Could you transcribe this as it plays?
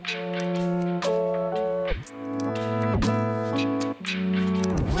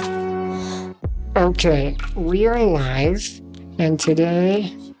Okay, we are live, and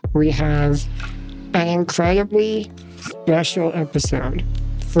today we have an incredibly special episode.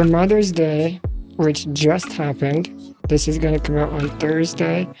 For Mother's Day, which just happened, this is going to come out on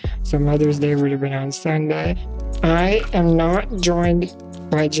Thursday, so Mother's Day would have been on Sunday. I am not joined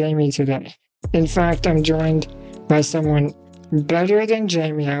by Jamie today. In fact, I'm joined by someone better than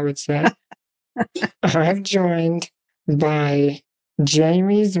Jamie, I would say. I'm joined by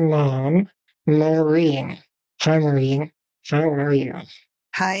Jamie's mom, Maureen. Hi, Maureen. How are you?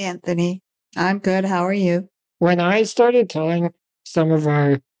 Hi, Anthony. I'm good. How are you? When I started telling some of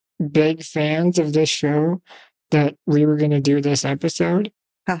our big fans of this show that we were going to do this episode,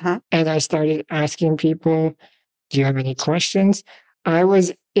 and I started asking people, do you have any questions? I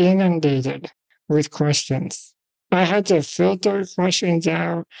was inundated with questions. I had to filter questions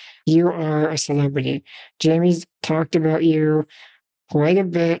out. You are a celebrity. Jamie's talked about you quite a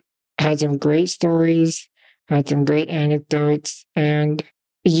bit, had some great stories, had some great anecdotes, and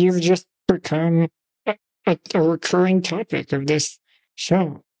you've just become a recurring topic of this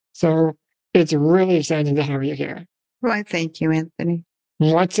show. So it's really exciting to have you here. Why, thank you, Anthony.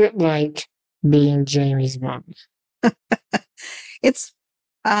 What's it like being Jamie's mom? It's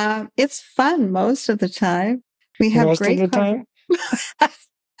fun most of the time. We have Most great of the time?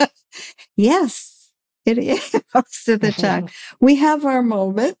 Yes, it is most of the time. We have our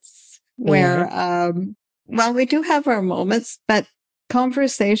moments where, well, we do have our moments, but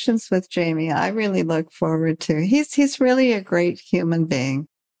conversations with Jamie, I really look forward to. He's really a great human being.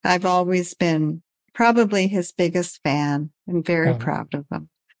 I've always been probably his biggest fan and very proud of him.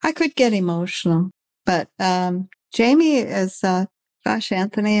 I could get emotional, but Jamie is, gosh,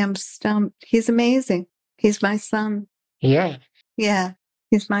 Anthony, I'm stumped. He's amazing. He's my son. Yeah. Yeah,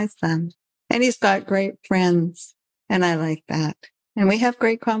 he's my son. And he's got great friends, and I like that. And we have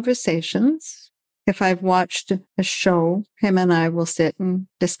great conversations. If I've watched a show, him and I will sit and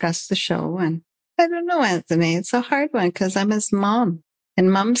discuss the show. And I don't know, Anthony, it's a hard one because I'm his mom.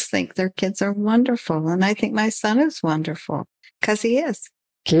 And moms think their kids are wonderful. And I think my son is wonderful because he is.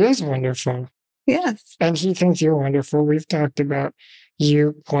 He is wonderful. Yes. And he thinks you're wonderful. We've talked about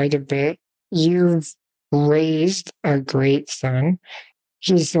you quite a bit. You've raised a great son.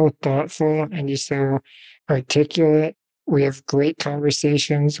 He's so thoughtful and he's so articulate. We have great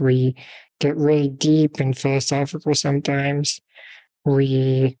conversations. We get really deep and philosophical sometimes.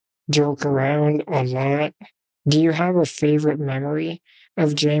 We joke around a lot. Do you have a favorite memory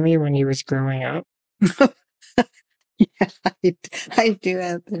of Jamie when he was growing up? Yeah, I do,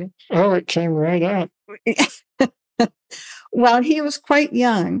 Anthony. Oh, it came right up. Well, he was quite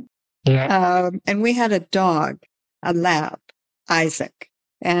young. Yeah. And we had a dog, a lab, Isaac.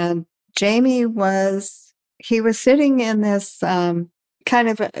 And Jamie he was sitting in this he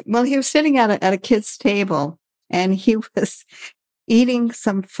was sitting at a kid's table and he was eating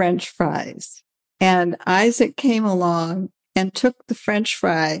some French fries. And Isaac came along and took the French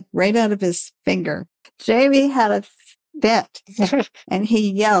fry right out of his finger. Jamie had a fit and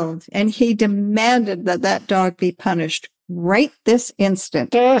he yelled and he demanded that dog be punished right this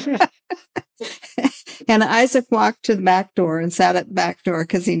instant. And Isaac walked to the back door and sat at the back door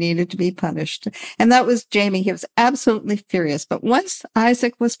because he needed to be punished. And that was Jamie. He was absolutely furious. But once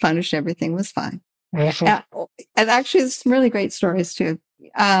Isaac was punished, everything was fine. And actually, there's some really great stories too.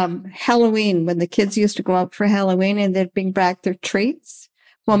 Halloween, when the kids used to go out for Halloween and they'd bring back their treats.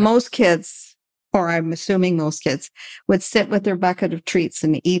 Well, most kids, or I'm assuming most kids, would sit with their bucket of treats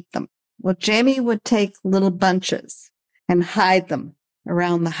and eat them. Well, Jamie would take little bunches and hide them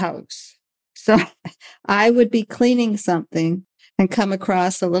around the house. So I would be cleaning something and come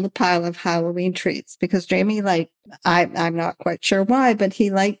across a little pile of Halloween treats because Jamie I'm not quite sure why, but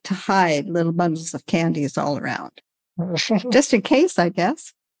he liked to hide little bundles of candies all around. Just in case, I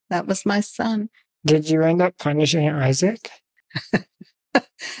guess. That was my son. Did you end up punishing Isaac?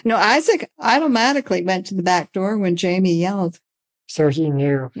 No, Isaac automatically went to the back door when Jamie yelled. So he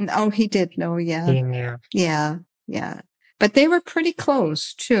knew. Oh, he did know, yeah. He knew. Yeah. But they were pretty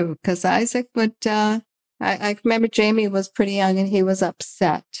close, too, because Isaac would, I remember Jamie was pretty young and he was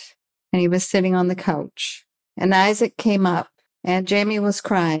upset and he was sitting on the couch. And Isaac came up and Jamie was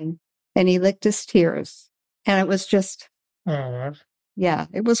crying and he licked his tears. And it was just, yeah,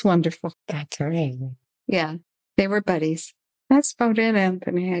 it was wonderful. That's amazing. Yeah, they were buddies. That's about it,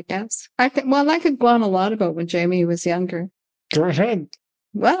 Anthony, I guess. I could go on a lot about when Jamie was younger. Go ahead.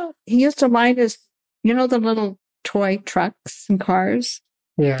 Well, he used to line the little toy trucks and cars.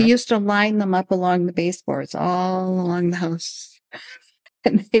 Yeah. He used to line them up along the baseboards, all along the house.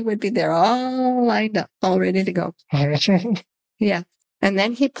 And they would be there all lined up, all ready to go. Yeah. And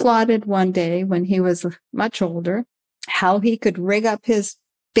then he plotted one day when he was much older how he could rig up his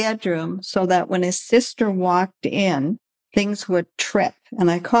bedroom so that when his sister walked in, things would trip.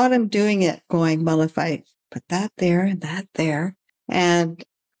 And I caught him doing it, going, well, if I put that there and that there. And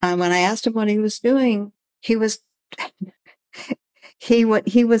when I asked him what he was doing, he was he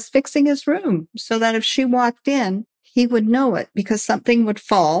was fixing his room so that if she walked in, he would know it because something would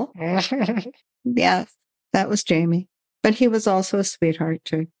fall. Yeah, that was Jamie. But he was also a sweetheart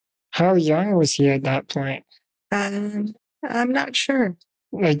too. How young was he at that point? I'm not sure.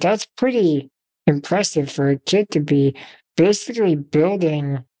 Like, that's pretty impressive for a kid to be basically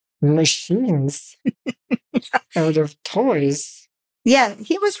building machines out of toys. Yeah,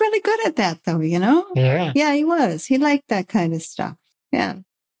 he was really good at that, though, you know? Yeah. Yeah, he was. He liked that kind of stuff. Yeah.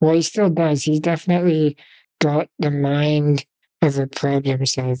 Well, he still does. He's definitely got the mind of a problem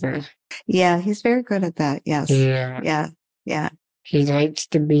solver. Yeah, he's very good at that. Yes. Yeah. Yeah. Yeah. He likes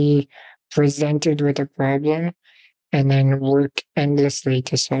to be presented with a problem and then work endlessly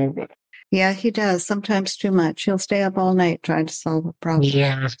to solve it. Yeah, he does. Sometimes too much. He'll stay up all night trying to solve a problem.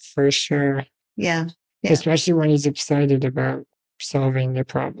 Yeah, for sure. Yeah. Especially when he's excited about solving the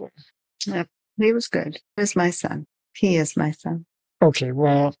problem. Yeah, he was good. He was my son. He is my son. Okay,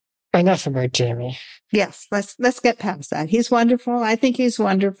 well, enough about Jamie. Yes, let's get past that. He's wonderful. I think he's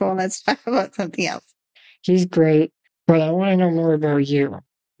wonderful. Let's talk about something else. He's great, but I want to know more about you.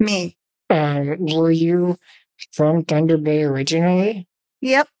 Me. Were you from Thunder Bay originally?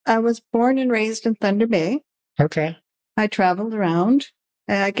 Yep, I was born and raised in Thunder Bay. Okay. I traveled around.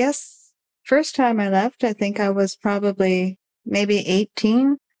 I guess first time I left, I think I was probably maybe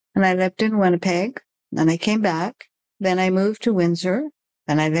 18, and I lived in Winnipeg. Then I came back. Then I moved to Windsor.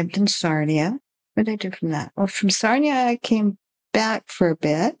 Then I lived in Sarnia. What did I do from that? Well, from Sarnia, I came back for a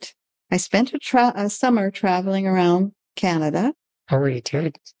bit. I spent a summer traveling around Canada. Oh, you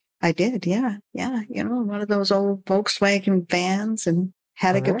did? I did, yeah. Yeah, you know, one of those old Volkswagen vans, and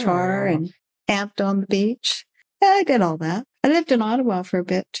had a guitar and camped on the beach. Yeah, I did all that. I lived in Ottawa for a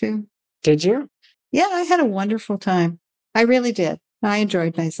bit too. Did you? Yeah, I had a wonderful time. I really did. I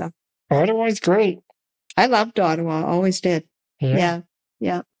enjoyed myself. Ottawa's great. I loved Ottawa. Always did. Yeah.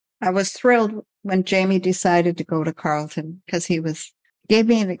 Yeah. I was thrilled when Jamie decided to go to Carleton because gave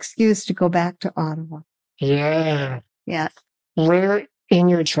me an excuse to go back to Ottawa. Yeah. Yeah. Where in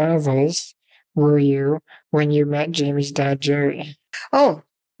your travels were you when you met Jamie's dad, Jerry? Oh,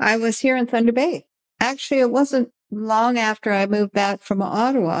 I was here in Thunder Bay. Actually, it wasn't long after I moved back from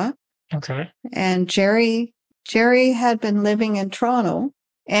Ottawa. Okay. And Jerry had been living in Toronto,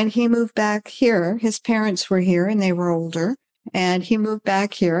 and he moved back here. His parents were here and they were older, and he moved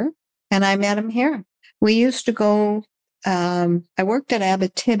back here, and I met him here. We used to go, I worked at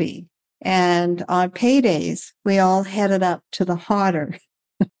Abitibi, and on paydays, we all headed up to the Hodder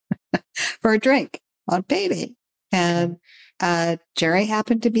for a drink on payday. And Jerry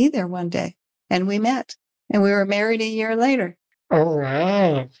happened to be there one day, and we met, and we were married a year later. Oh,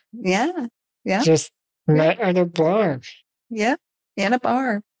 wow. Yeah. Yeah. Just met at a bar. Yeah. In a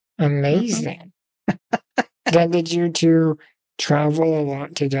bar. Amazing. Then did you two travel a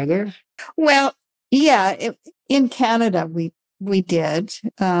lot together? Well, yeah, in Canada we did.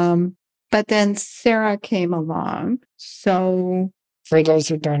 But then Sarah came along. So for those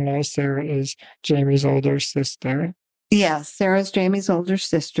who don't know, Sarah is Jamie's older sister. Yeah, Sarah's Jamie's older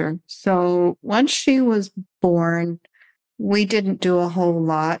sister. So once she was born, we didn't do a whole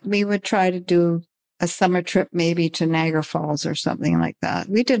lot. We would try to do a summer trip maybe to Niagara Falls or something like that.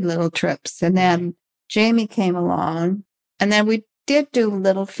 We did little trips. And then Jamie came along, and then we did do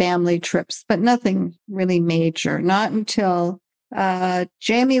little family trips, but nothing really major. Not until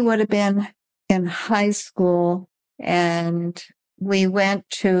Jamie would have been in high school, and we went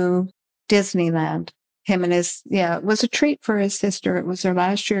to Disneyland. Him and it was a treat for his sister. It was her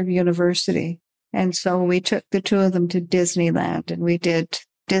last year of university. And so we took the two of them to Disneyland, and we did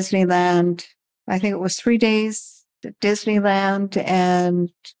Disneyland. I think it was 3 days at Disneyland and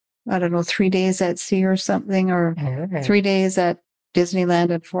 3 days at sea or something, or 3 days at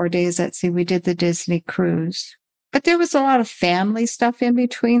Disneyland and 4 days at sea. We did the Disney cruise. But there was a lot of family stuff in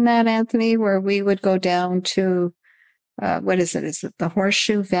between that, Anthony, where we would go down to, what is it? Is it the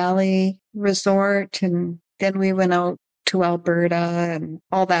Horseshoe Valley Resort? And then we went out to Alberta and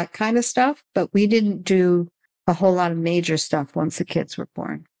all that kind of stuff. But we didn't do a whole lot of major stuff once the kids were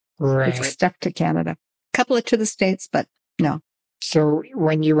born. Right. We stuck to Canada. A couple of to the States, but no. So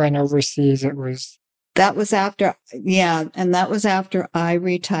when you went overseas, that was after I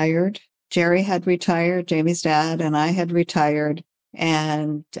retired. Jerry had retired, Jamie's dad, and I had retired.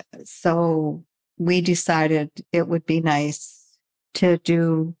 And so we decided it would be nice to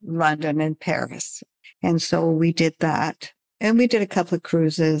do London and Paris. And so we did that. And we did a couple of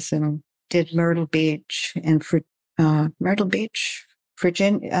cruises and did Myrtle Beach and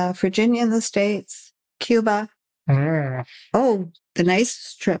Virginia in the States, Cuba. Oh, the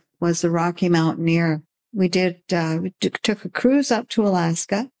nicest trip was the Rocky Mountaineer. We took a cruise up to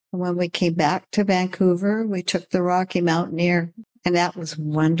Alaska. And when we came back to Vancouver, we took the Rocky Mountaineer, and that was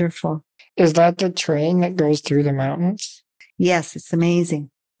wonderful. Is that the train that goes through the mountains? Yes, it's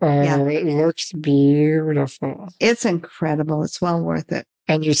amazing. Oh, yeah. It looks beautiful. It's incredible. It's well worth it.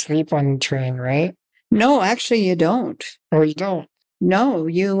 And you sleep on the train, right? No, actually, you don't. Oh, you don't? No,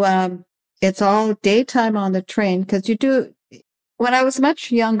 it's all daytime on the train because you do. When I was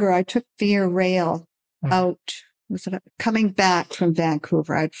much younger, I took Via Rail out. Coming back from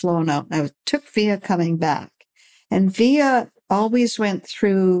Vancouver? I'd flown out and I took Via coming back. And Via always went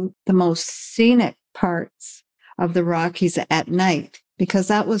through the most scenic parts of the Rockies at night because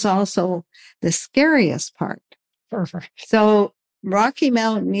that was also the scariest part. Perfect. So Rocky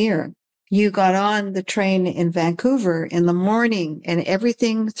Mountaineer, you got on the train in Vancouver in the morning and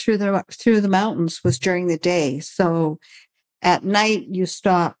everything through the mountains was during the day. So at night you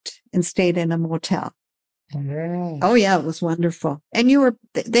stopped and stayed in a motel. Oh yeah, it was wonderful. And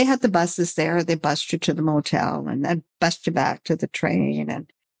they had the buses there. They bussed you to the motel and then bussed you back to the train.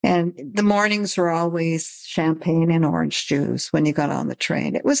 And the mornings were always champagne and orange juice when you got on the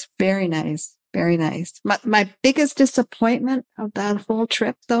train. It was very nice. Very nice. My biggest disappointment of that whole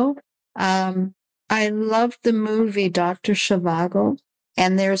trip though, I loved the movie Dr. Zhivago.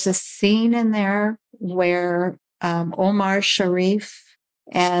 And there's a scene in there where, Omar Sharif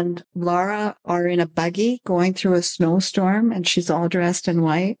and Laura are in a buggy going through a snowstorm and she's all dressed in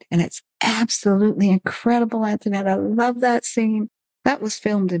white. And it's absolutely incredible, Antoinette. I love that scene. That was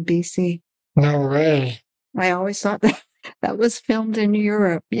filmed in BC. No way. I always thought that was filmed in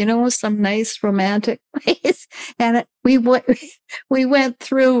Europe, some nice romantic place. And we went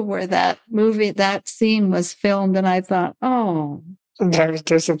through where that scene was filmed. And I thought, oh. That was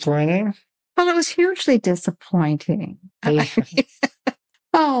disappointing. Well, it was hugely disappointing. Yeah.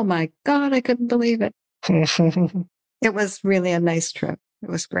 Oh my God, I couldn't believe it. It was really a nice trip. It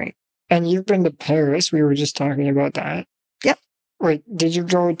was great. And you've been to Paris. We were just talking about that. Yep. Wait, did you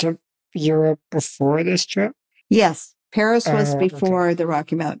go to Europe before this trip? Yes. Paris was before the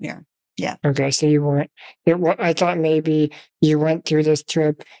Rocky Mountaineer. Yeah. Okay, so you weren't. I thought maybe you went through this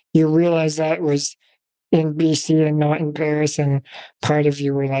trip. You realized that was in BC and not in Paris, and part of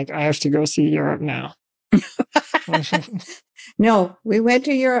you were like, I have to go see Europe now. No, we went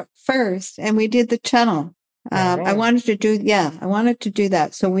to Europe first and we did the channel. I wanted to do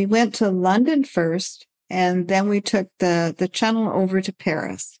that. So we went to London first and then we took the channel over to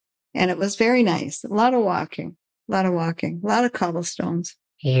Paris and it was very nice. A lot of walking, a lot of cobblestones.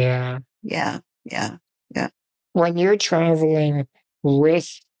 Yeah. Yeah. When you're traveling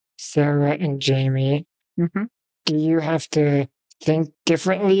with Sarah and Jamie, do you have to think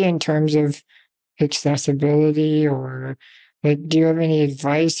differently in terms of accessibility or do you have any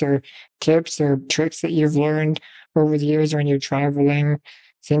advice or tips or tricks that you've learned over the years when you're traveling,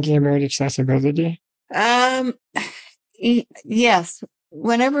 thinking about accessibility? Yes.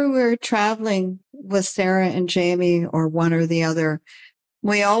 Whenever we're traveling with Sarah and Jamie or one or the other,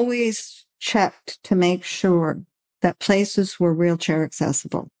 we always checked to make sure that places were wheelchair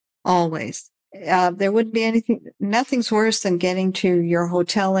accessible. Always. There wouldn't be nothing's worse than getting to your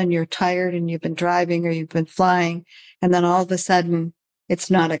hotel and you're tired and you've been driving or you've been flying and then all of a sudden it's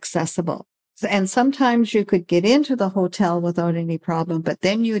not accessible. And sometimes you could get into the hotel without any problem, but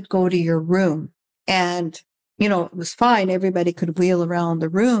then you'd go to your room and, it was fine. Everybody could wheel around the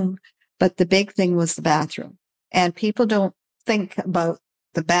room, but the big thing was the bathroom. And people don't think about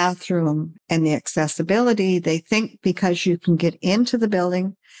the bathroom and the accessibility. They think because you can get into the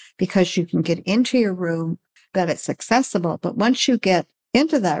building, because you can get into your room, that it's accessible. But once you get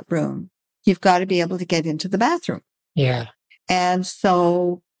into that room, you've got to be able to get into the bathroom. Yeah. And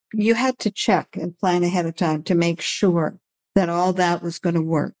so you had to check and plan ahead of time to make sure that all that was going to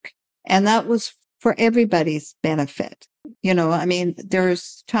work. And that was for everybody's benefit.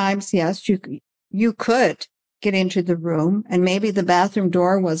 There's times, yes, you could get into the room and maybe the bathroom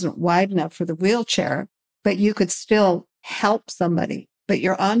door wasn't wide enough for the wheelchair, but you could still help somebody. But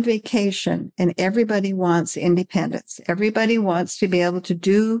you're on vacation and everybody wants independence. Everybody wants to be able to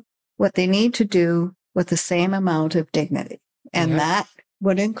do what they need to do with the same amount of dignity. And that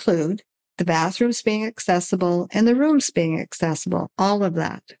would include the bathrooms being accessible and the rooms being accessible, all of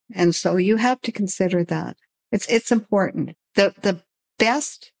that. And so you have to consider that. It's important. The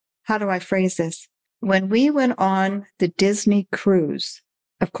best, how do I phrase this? when we went on the Disney cruise,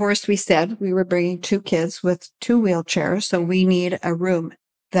 of course, we said we were bringing 2 kids with 2 wheelchairs, so we need a room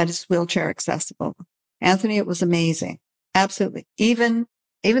that is wheelchair accessible. Anthony, it was amazing. Absolutely. Even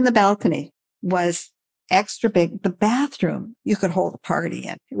the balcony was extra big. The bathroom, you could hold a party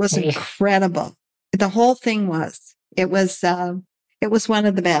in. It was incredible. The whole thing was. It was one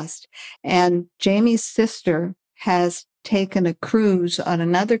of the best. And Jamie's sister has taken a cruise on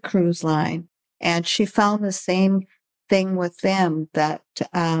another cruise line, and she found the same thing with them, that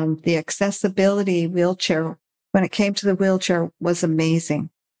the accessibility wheelchair, when it came to the wheelchair, was amazing.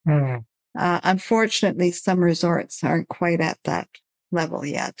 Mm. Unfortunately, some resorts aren't quite at that level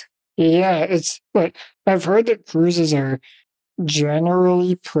yet. Yeah, it's like I've heard that cruises are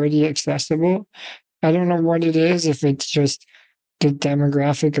generally pretty accessible. I don't know what it is, if it's just the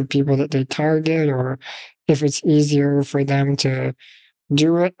demographic of people that they target, or if it's easier for them to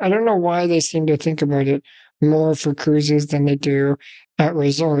do it. I don't know why they seem to think about it more for cruises than they do at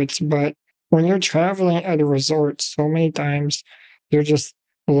resorts, but when you're traveling at a resort, so many times you're just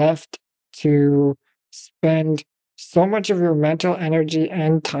left to spend so much of your mental energy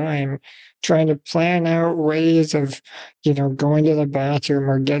and time trying to plan out ways of, going to the bathroom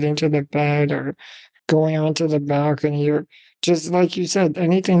or getting to the bed or going onto the balcony, or just like you said,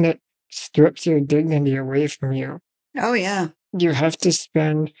 anything that strips your dignity away from you. Oh, yeah. You have to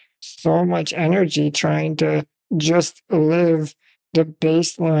spend so much energy trying to just live the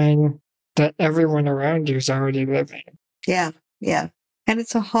baseline that everyone around you is already living. Yeah, yeah. And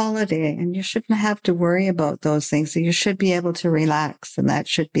it's a holiday, and you shouldn't have to worry about those things. You should be able to relax, and that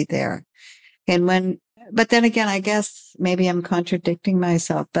should be there. But then again, I guess maybe I'm contradicting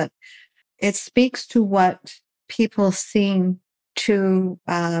myself, but it speaks to what people seems to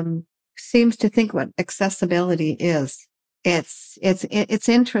think what accessibility is. It's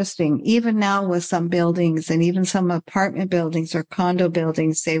interesting. Even now with some buildings, and even some apartment buildings or condo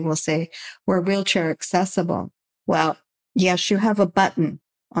buildings, they will say we're wheelchair accessible. Well, yes, you have a button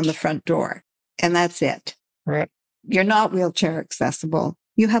on the front door, and that's it. Right. You're not wheelchair accessible.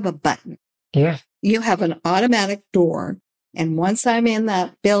 You have a button. Yeah. You have an automatic door, and once I'm in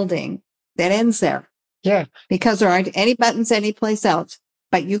that building, that ends there. Yeah. Because there aren't any buttons anyplace else,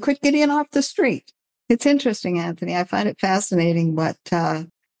 but you could get in off the street. It's interesting, Anthony. I find it fascinating what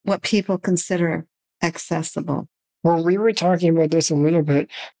people consider accessible. Well, we were talking about this a little bit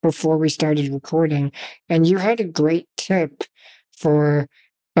before we started recording, and you had a great tip for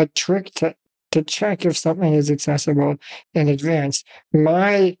a trick to check if something is accessible in advance.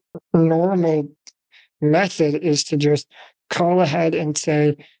 My normal method is to just call ahead and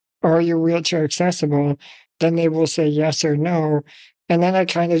say, are you wheelchair accessible? Then they will say yes or no. And then I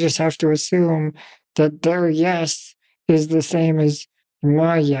kind of just have to assume that their yes is the same as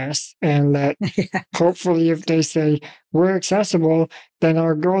my yes. And that hopefully if they say we're accessible, then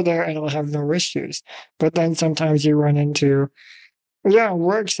I'll go there and I'll have no issues. But then sometimes you run into, yeah,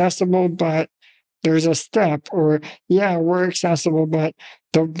 we're accessible, but there's a step, or yeah, we're accessible, but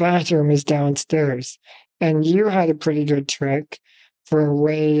the bathroom is downstairs. And you had a pretty good trick for a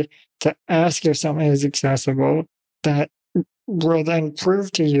way to ask if something is accessible that will then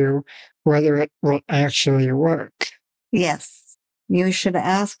prove to you whether it will actually work. Yes. You should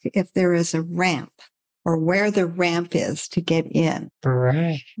ask if there is a ramp, or where the ramp is to get in.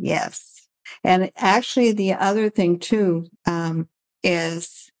 Right. Yes. And actually, the other thing too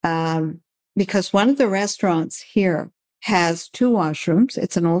is because one of the restaurants here has 2 washrooms.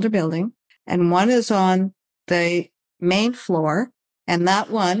 It's an older building, and one is on the main floor, and that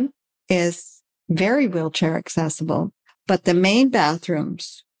one is very wheelchair accessible. But the main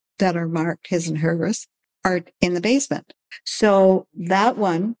bathrooms that are marked his and hers are in the basement. So that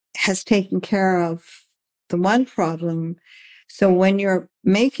one has taken care of the one problem. So when you're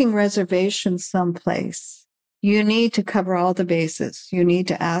making reservations someplace, you need to cover all the bases. You need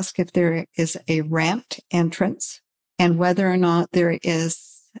to ask if there is a ramped entrance and whether or not there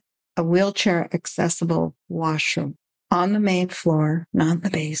is a wheelchair accessible washroom on the main floor, not the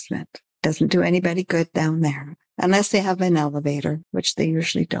basement. Doesn't do anybody good down there, unless they have an elevator, which they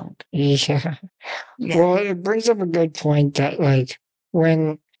usually don't. Yeah. Well, it brings up a good point that, like,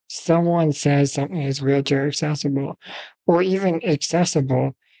 when someone says something is wheelchair accessible or even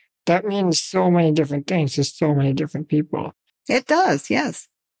accessible, that means so many different things to so many different people. It does, yes.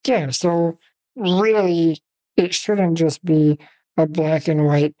 Yeah, so really, it shouldn't just be a black and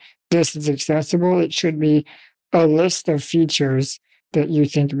white, this is accessible. It should be a list of features that you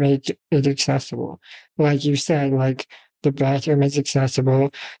think make it accessible. Like you said, like the bathroom is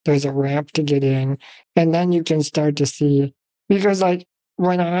accessible, there's a ramp to get in, and then you can start to see, because like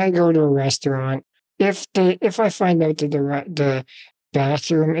when I go to a restaurant, if I find out that the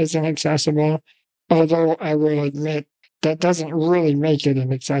bathroom isn't accessible, although I will admit that doesn't really make it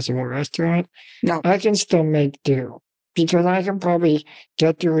an accessible restaurant, No. I can still make do because I can probably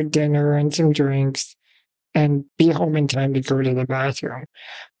get through a dinner and some drinks and be home in time to go to the bathroom.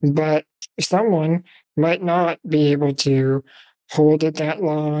 But someone might not be able to hold it that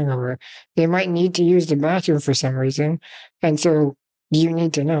long, or they might need to use the bathroom for some reason. And so you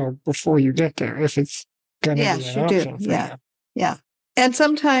need to know before you get there if it's going to be Yes, an you do. option for Yeah. you. Yeah. And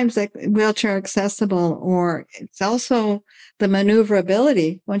sometimes like wheelchair accessible, or it's also the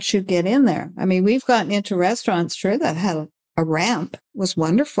maneuverability once you get in there. I mean, we've gotten into restaurants, sure, that had a ramp, was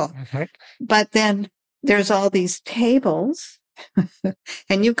wonderful. But then there's all these tables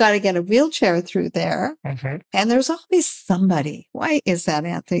and you've got to get a wheelchair through there. And there's always somebody. Why is that,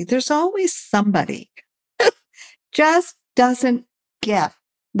 Anthony? There's always somebody just doesn't get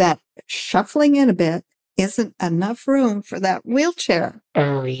that shuffling in a bit isn't enough room for that wheelchair.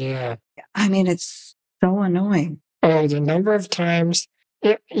 Oh, yeah. I mean, it's so annoying. Oh, the number of times,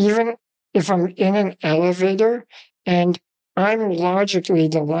 even if I'm in an elevator and I'm logically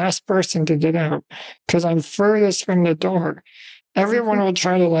the last person to get out because I'm furthest from the door, everyone will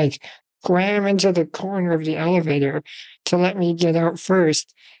try to like cram into the corner of the elevator to let me get out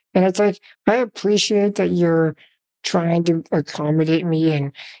first. And it's like, I appreciate that you're trying to accommodate me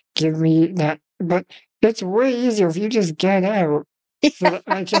and give me that, but it's way easier if you just get out so that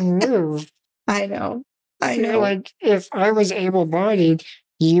I can move. I know. I You know. like if I was able-bodied,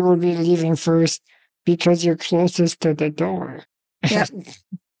 you would be leaving first because you're closest to the door. Yeah.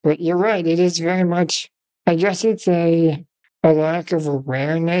 But you're right. It is very much, I guess it's a lack of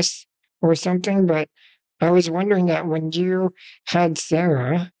awareness or something. But I was wondering that when you had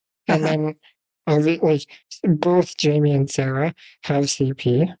Sarah, and then like both Jamie and Sarah have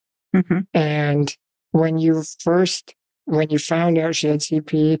CP, and when you found out she had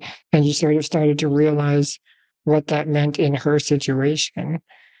CP and you sort of started to realize what that meant in her situation,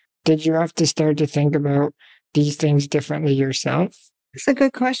 did you have to start to think about these things differently yourself? It's a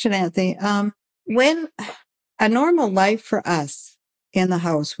good question, Anthony. When a normal life for us in the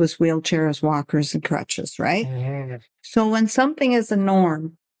house was wheelchairs, walkers, and crutches, right? So when something is a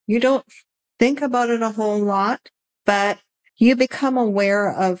norm, you don't think about it a whole lot, but you become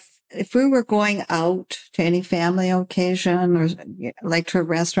aware of if we were going out to any family occasion or like to a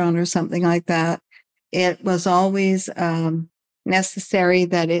restaurant or something like that, it was always necessary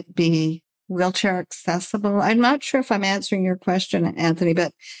that it be wheelchair accessible. I'm not sure if I'm answering your question, Anthony,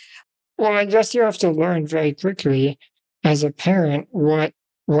 but. Well, I guess you have to learn very quickly as a parent what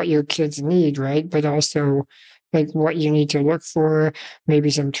your kids need, right? But also like what you need to look for, maybe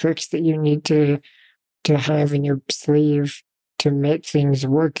some tricks that you need to have in your sleeve to make things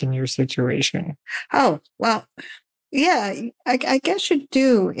work in your situation. Oh, well, yeah, I guess you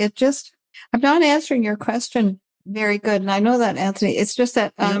do. I'm not answering your question very good. And I know that, Anthony. It's just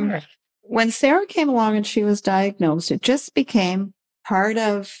that when Sarah came along and she was diagnosed, it just became part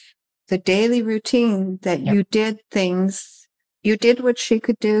of the daily routine that you did things. You did what she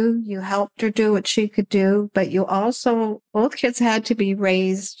could do. You helped her do what she could do. But you also, both kids had to be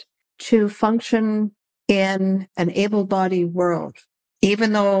raised to function in an able-bodied world,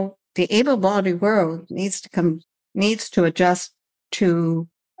 even though the able-bodied world needs to adjust to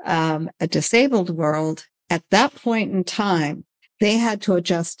a disabled world. At that point in time, they had to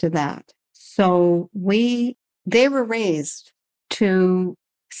adjust to that. So they were raised to,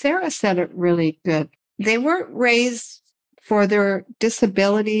 Sarah said it really good. They weren't raised for their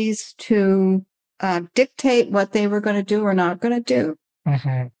disabilities to dictate what they were going to do or not going to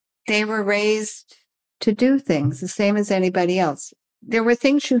do. They were raised to do things the same as anybody else. There were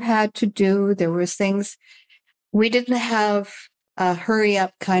things you had to do. There were things, we didn't have a hurry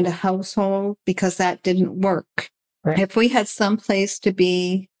up kind of household because that didn't work. Right. If we had some place to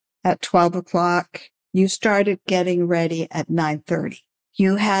be at 12 o'clock, you started getting ready at 9:30.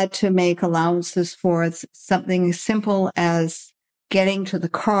 You had to make allowances for something as simple as getting to the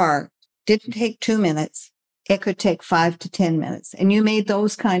car. Didn't take 2 minutes. It could take 5 to 10 minutes. And you made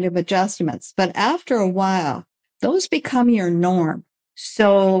those kind of adjustments. But after a while, those become your norm.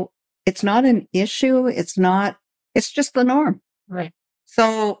 So it's not an issue. It's just the norm. Right.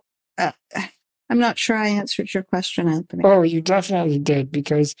 So I'm not sure I answered your question, Anthony. Oh, you definitely did,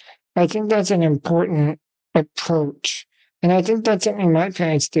 because I think that's an important approach. And I think that's something my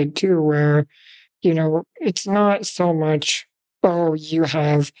parents did too, where, it's not so much, oh, you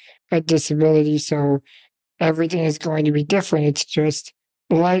have a disability, so everything is going to be different. It's just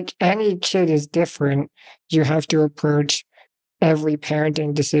like any kid is different. You have to approach every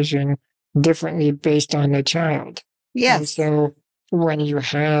parenting decision differently based on the child. Yes. And so when you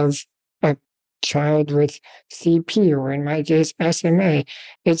have a child with CP, or in my case, SMA,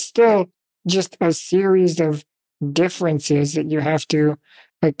 it's still just a series of differences that you have to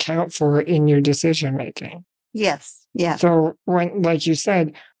account for in your decision making. Yes. Yeah. So when, like you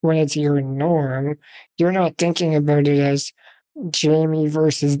said, when it's your norm, you're not thinking about it as Jamie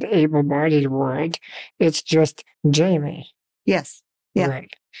versus the able-bodied world. It's just Jamie. Yes. Yeah.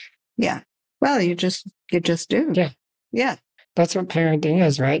 Right. Yeah. Well, you just do. Yeah. Yeah. That's what parenting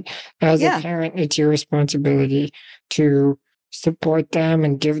is, right? As a parent, it's your responsibility to support them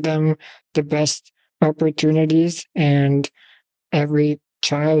and give them the best opportunities. And every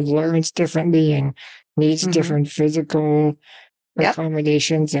child learns differently and needs different physical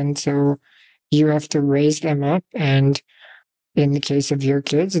accommodations. And so you have to raise them up. And in the case of your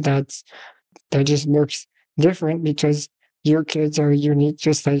kids, that just looks different because your kids are unique,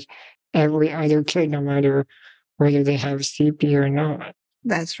 just like every other kid, no matter whether they have CP or not.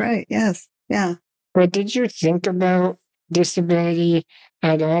 That's right. Yes. Yeah. But did you think about disability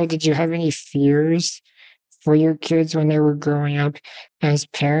at all? Did you have any fears for your kids when they were growing up as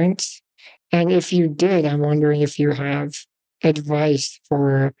parents? And if you did, I'm wondering if you have advice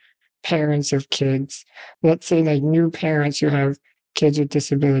for parents of kids. Let's say like new parents who have kids with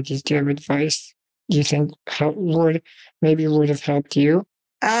disabilities. Do you have advice you think would have helped you?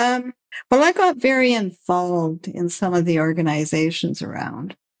 Well, I got very involved in some of the organizations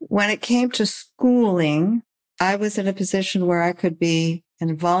around. When it came to schooling, I was in a position where I could be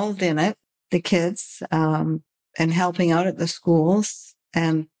involved in it, the kids, and helping out at the schools.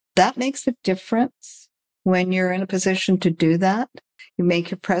 And that makes a difference when you're in a position to do that. You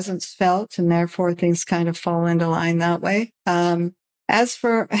make your presence felt, and therefore things kind of fall into line that way. As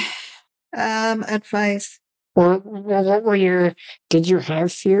for advice, or what were did you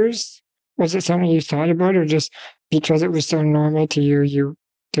have fears? Was it something you thought about, or just because it was so normal to you, you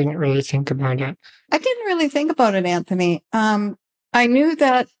didn't really think about it? I didn't really think about it, Anthony. I knew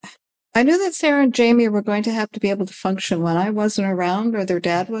that Sarah and Jamie were going to have to be able to function when I wasn't around or their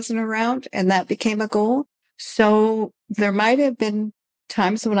dad wasn't around, and that became a goal. So there might have been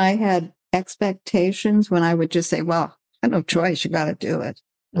times when I had expectations when I would just say, well, I have no choice. You got to do it.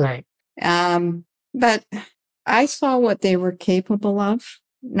 Right. But I saw what they were capable of,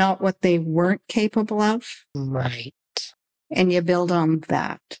 not what they weren't capable of. Right. And you build on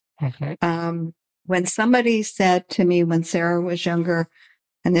that. Okay. When somebody said to me when Sarah was younger,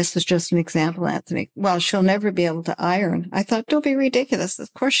 and this is just an example, Anthony, well, she'll never be able to iron. I thought, don't be ridiculous.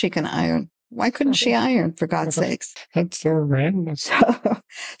 Of course she can iron. Why couldn't she iron, for God's sakes? That's so random.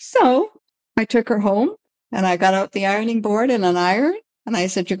 So I took her home and I got out the ironing board and an iron. And I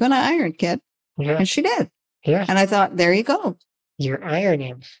said, you're going to iron, kid. Yeah. And she did. Yeah. And I thought, there you go. You're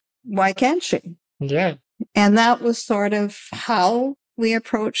ironing. Why can't she? Yeah. And that was sort of how we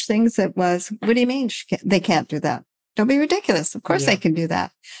approached things. It was, what do you mean they can't do that? Don't be ridiculous. Of course they can do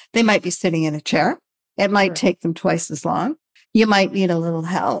that. They might be sitting in a chair. It might take them twice as long. You might need a little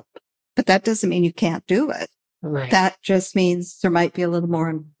help, but that doesn't mean you can't do it. Right. That just means there might be a little more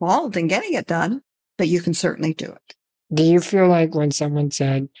involved in getting it done, but you can certainly do it. Do you feel like when someone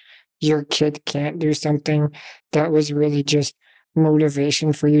said your kid can't do something, that was really just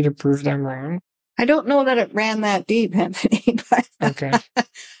motivation for you to prove them wrong? I don't know that it ran that deep, Anthony, but okay.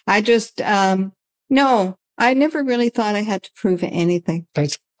 I just, no, I never really thought I had to prove anything.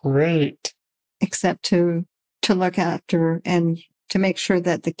 That's great. Except to look after and to make sure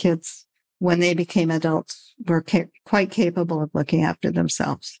that the kids, when they became adults, were quite capable of looking after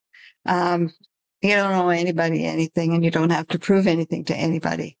themselves. You don't owe anybody anything, and you don't have to prove anything to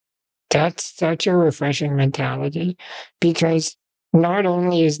anybody. That's such a refreshing mentality, because not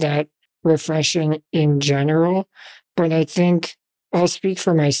only is that refreshing in general, but I think I'll speak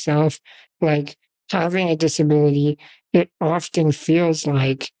for myself, like having a disability, it often feels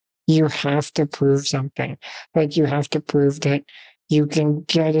like you have to prove something. Like you have to prove that you can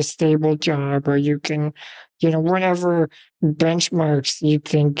get a stable job, or you can, whatever benchmarks you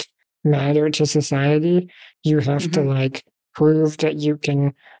think matter to society, you have to like prove that you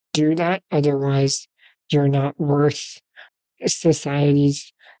can do that. Otherwise, you're not worth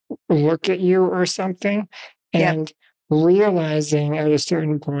society's look at you or something. And realizing at a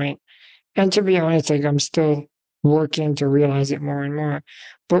certain point, and to be honest, like I'm still working to realize it more and more,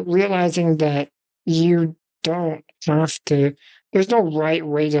 but realizing that you don't have to, there's no right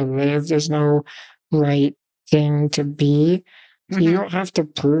way to live. There's no right thing to be. You don't have to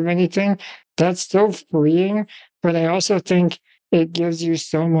prove anything. That's so freeing. But I also think it gives you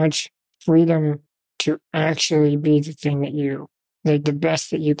so much freedom to actually be the thing that the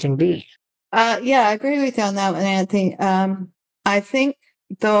best that you can be. Yeah, I agree with you on that one, Anthony. I think,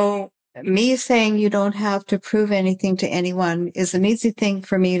 though, me saying you don't have to prove anything to anyone is an easy thing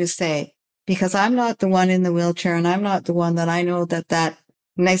for me to say because I'm not the one in the wheelchair and I'm not the one that I know that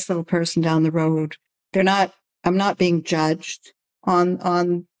nice little person down the road, I'm not being judged on,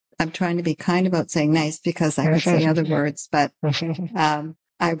 I'm trying to be kind about saying nice because I could say other words, but,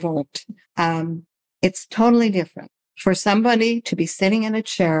 I won't. It's totally different for somebody to be sitting in a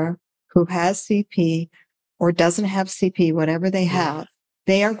chair who has CP or doesn't have CP, whatever they have,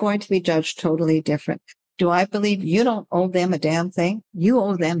 they are going to be judged totally different. Do I believe you don't owe them a damn thing? You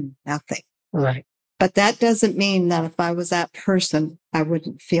owe them nothing. Right. But that doesn't mean that if I was that person, I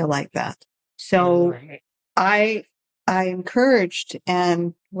wouldn't feel like that. So I encouraged,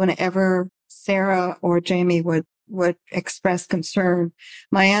 and whenever Sarah or Jamie would express concern,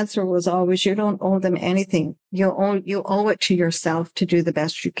 my answer was always, you don't owe them anything. You owe it to yourself to do the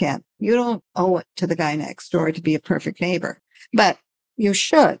best you can. You don't owe it to the guy next door to be a perfect neighbor, but you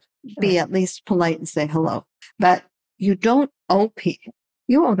should be at least polite and say hello. But you don't owe people.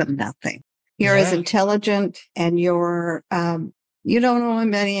 You owe them nothing. You're as intelligent and you don't owe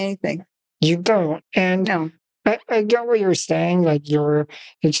them anything. You don't. And no. I get what you're saying. Like, your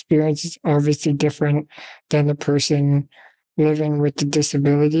experience is obviously different than the person living with the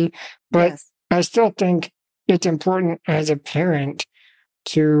disability. But I still think it's important as a parent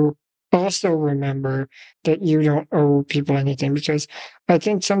to also remember that you don't owe people anything. Because I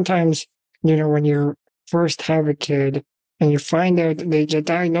think sometimes, when you first have a kid and you find out that they get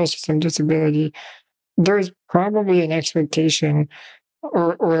diagnosed with some disability, there's probably an expectation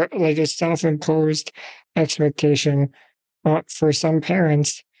or like a self-imposed expectation for some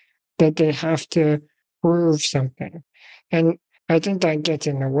parents that they have to prove something. And I think that gets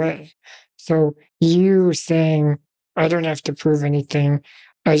in the way. So you saying, I don't have to prove anything,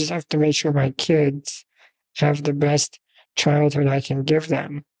 I just have to make sure my kids have the best childhood I can give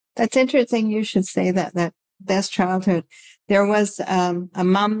them. That's interesting. You should say that best childhood. There was a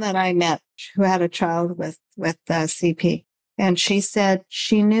mom that I met who had a child with CP. And she said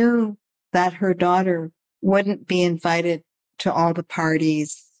she knew that her daughter wouldn't be invited to all the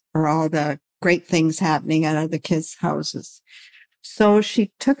parties or all the great things happening at other kids' houses. So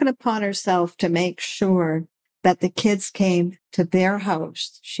she took it upon herself to make sure that the kids came to their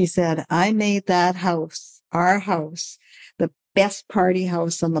house. She said, I made that house, our house, the best party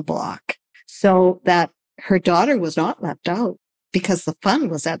house on the block, so that her daughter was not left out because the fun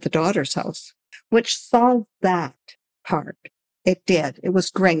was at the daughter's house, which solved that part. It did. It was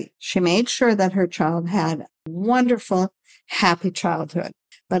great. She made sure that her child had a wonderful, happy childhood.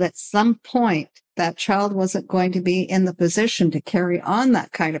 But at some point, that child wasn't going to be in the position to carry on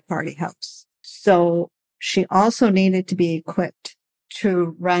that kind of party house. So she also needed to be equipped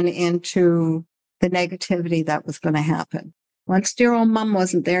to run into the negativity that was going to happen. Once dear old mom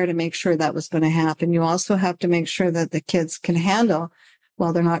wasn't there to make sure that was going to happen, you also have to make sure that the kids can handle,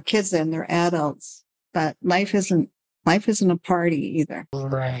 well, they're not kids then, they're adults. But life isn't a party either.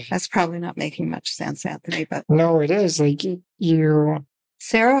 Right. That's probably not making much sense, Anthony, but. No, it is. Like, you.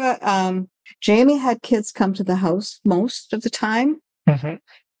 Sarah, Jamie had kids come to the house most of the time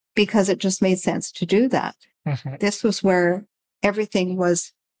because it just made sense to do that. This was where everything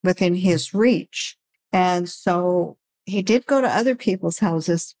was within his reach. And so he did go to other people's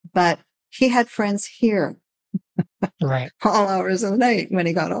houses, but he had friends here. Right. All hours of the night when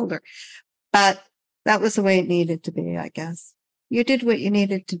he got older. But that was the way it needed to be, I guess. You did what you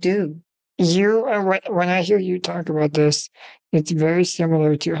needed to do. When I hear you talk about this, it's very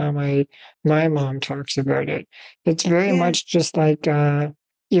similar to how my mom talks about it. It's very much just like,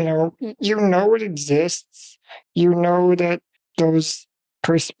 you know it exists. You know that those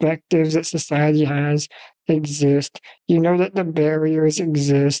perspectives that society has exist. You know that the barriers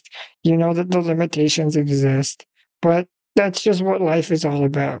exist. You know that the limitations exist. But that's just what life is all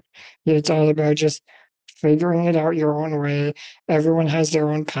about. It's all about just figuring it out your own way. Everyone has their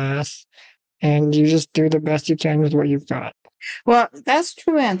own path, and you just do the best you can with what you've got. Well, that's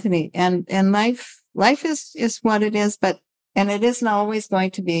true, Anthony. And life is what it is, and it isn't always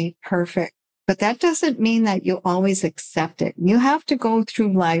going to be perfect. But that doesn't mean that you always accept it. You have to go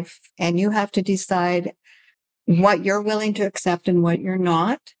through life and you have to decide what you're willing to accept and what you're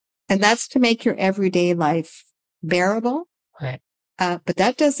not. And that's to make your everyday life bearable. Right. But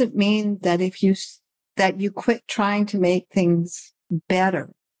that doesn't mean that that you quit trying to make things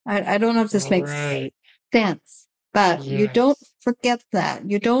better. I don't know if this makes sense, but you don't forget that.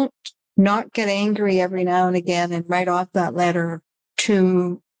 You don't not get angry every now and again and write off that letter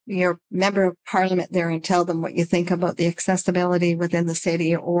to your member of parliament there and tell them what you think about the accessibility within the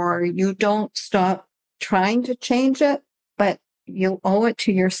city, or you don't stop trying to change it, but you owe it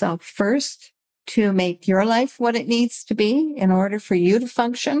to yourself first to make your life what it needs to be in order for you to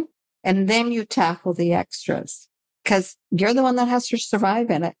function. And then you tackle the extras because you're the one that has to survive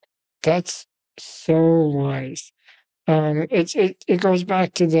in it. That's so wise. It goes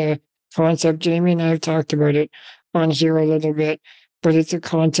back to the concept. Jamie and I have talked about it on here a little bit, but it's a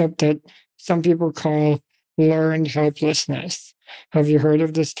concept that some people call learned helplessness. Have you heard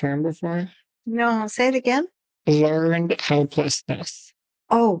of this term before? No, say it again. Learned helplessness.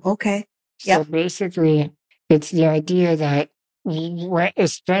 Oh, okay. So basically, it's the idea that,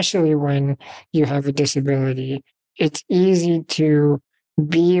 especially when you have a disability, it's easy to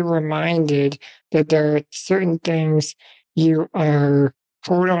be reminded that there are certain things you are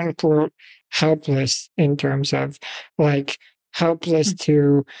quote unquote helpless in terms of, like helpless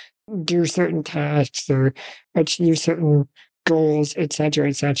to do certain tasks or achieve certain goals, etc.,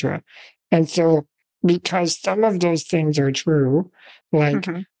 etc. And so, because some of those things are true, like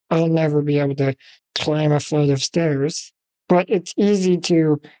I'll never be able to climb a flight of stairs, but it's easy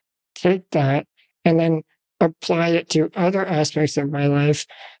to take that and then apply it to other aspects of my life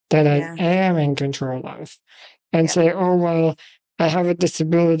that I am in control of and say, oh, well, I have a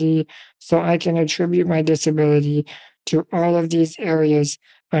disability, so I can attribute my disability to all of these areas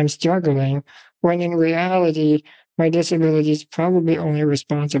I'm struggling, when in reality, my disability is probably only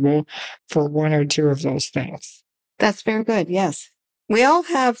responsible for one or two of those things. That's very good. Yes. We all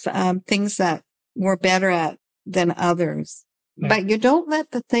have things that we're better at than others, but you don't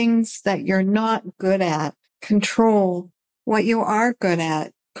let the things that you're not good at control what you are good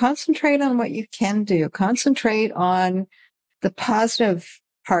at. Concentrate on what you can do. Concentrate on the positive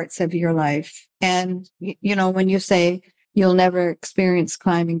parts of your life. And, you know, when you say you'll never experience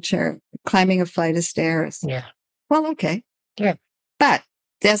climbing a flight of stairs. Yeah. Well, okay. Yeah. But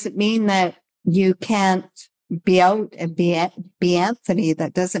does it mean that you can't be out and be Anthony?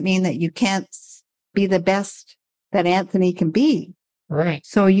 That doesn't mean that you can't be the best that Anthony can be. Right.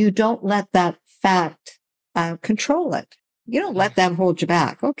 So you don't let that fact control it. You don't let that hold you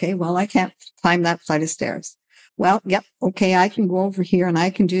back. Okay, well, I can't climb that flight of stairs. Well, yep. Okay, I can go over here and I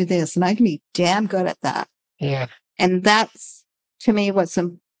can do this and I can be damn good at that. Yeah. And that's, to me, what's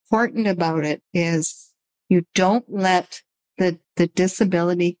important about it is you don't let the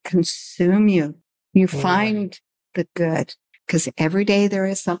disability consume you. You find the good, because every day there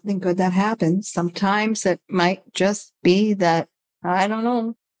is something good that happens. Sometimes it might just be that, I don't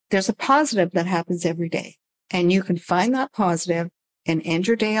know, there's a positive that happens every day. And you can find that positive and end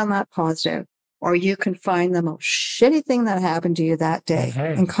your day on that positive, or you can find the most shitty thing that happened to you that day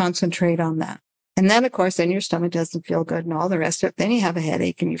and concentrate on that. And then, of course, then your stomach doesn't feel good and all the rest of it. Then you have a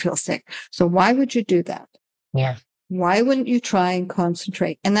headache and you feel sick. So why would you do that? Yeah. Why wouldn't you try and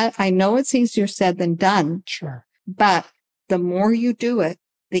concentrate? And that, I know it's easier said than done. Sure. But the more you do it,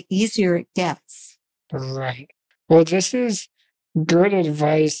 the easier it gets. Right. Well, this is good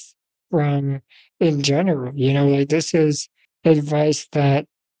advice from, in general, you know, like this is advice that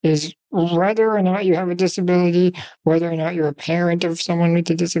is whether or not you have a disability, whether or not you're a parent of someone with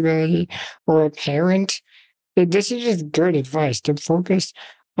a disability or a parent, this is just good advice to focus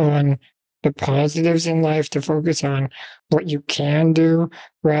on the positives in life, to focus on what you can do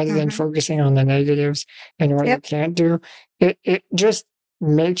rather than focusing on the negatives and what you can't do. It just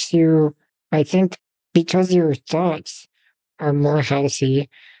makes you, I think, because your thoughts are more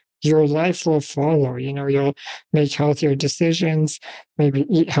healthy, your life will follow. You know, you'll make healthier decisions, maybe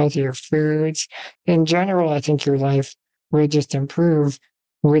eat healthier foods. In general, I think your life will just improve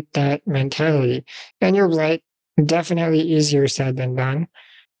with that mentality. And you're right, definitely easier said than done,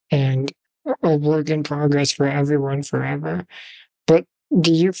 and a work in progress for everyone forever. But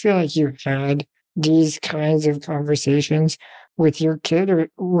do you feel like you had these kinds of conversations with your kid or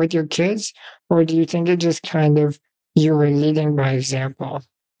with your kids? Or do you think it just kind of, you were leading by example?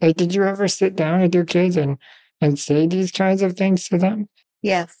 Like, did you ever sit down with your kids and say these kinds of things to them?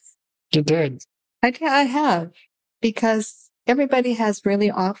 Yes. You did? I have, because everybody has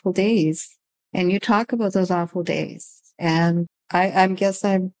really awful days, and you talk about those awful days. And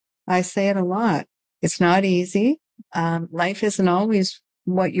I say it a lot. It's not easy. Life isn't always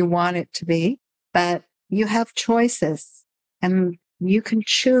what you want it to be, but you have choices and you can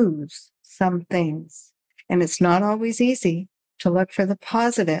choose some things. And it's not always easy to look for the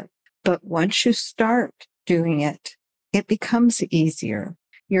positive, but once you start doing it, it becomes easier.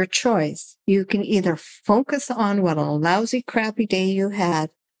 Your choice. You can either focus on what a lousy, crappy day you had,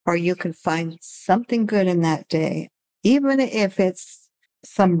 or you can find something good in that day, even if it's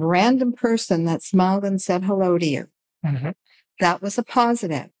some random person that smiled and said hello to you. Mm-hmm. That was a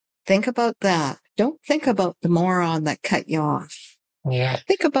positive. Think about that. Don't think about the moron that cut you off. Yeah.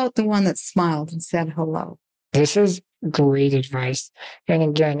 Think about the one that smiled and said hello. This is great advice. And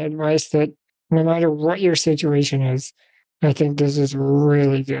again, advice that no matter what your situation is, I think this is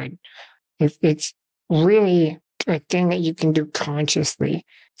really good. If it's really a thing that you can do consciously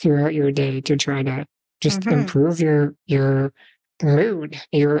throughout your day to try to just improve your mood,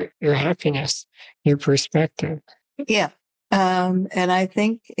 your happiness, your perspective. Yeah. And I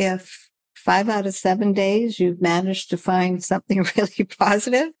think if 5 out of 7 days you've managed to find something really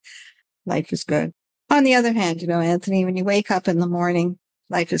positive, life is good. On the other hand, Anthony, when you wake up in the morning,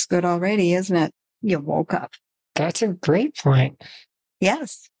 life is good already, isn't it? You woke up. That's a great point.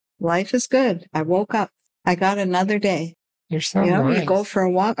 Yes, life is good. I woke up. I got another day. You're so wise. You go for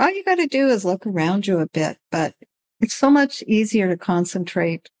a walk. All you got to do is look around you a bit, but it's so much easier to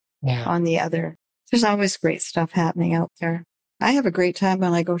concentrate on the other. There's always great stuff happening out there. I have a great time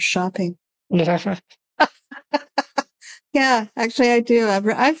when I go shopping. Yeah. Yeah, actually I do.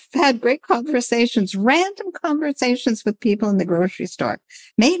 I've had great conversations, random conversations with people in the grocery store.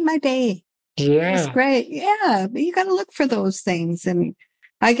 Made my day. Yeah. It's great. Yeah, but you got to look for those things. And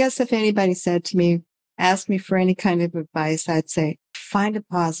I guess if anybody said to me, ask me for any kind of advice, I'd say, find a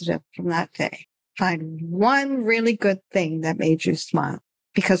positive from that day. Find one really good thing that made you smile.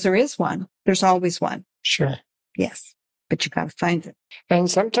 Because there is one. There's always one. Sure. Yes, but you got to find it.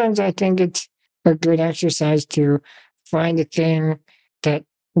 And sometimes I think it's a good exercise to find a thing that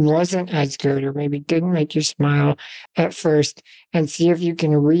wasn't as good or maybe didn't make you smile at first and see if you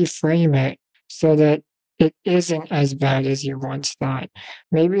can reframe it so that it isn't as bad as you once thought.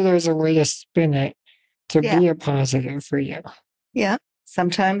 Maybe there's a way to spin it to be a positive for you. Yeah.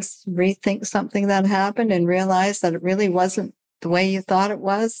 Sometimes rethink something that happened and realize that it really wasn't the way you thought it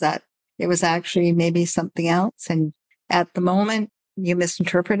was, that it was actually maybe something else. And at the moment, you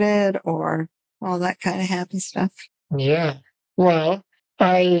misinterpreted or all that kind of happy stuff. Yeah. Well,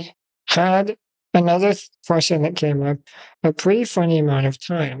 I had another question that came up a pretty funny amount of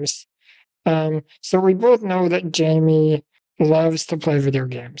times. So we both know that Jamie loves to play video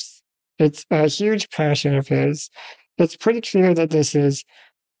games. It's a huge passion of his. It's pretty clear that this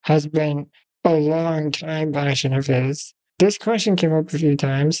has been a long time passion of his. This question came up a few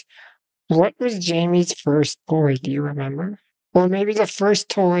times. What was Jamie's first toy? Do you remember? Or maybe the first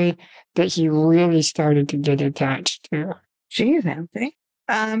toy that he really started to get attached to? Geez, Anthony.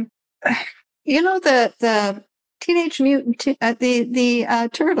 The Teenage Mutant, the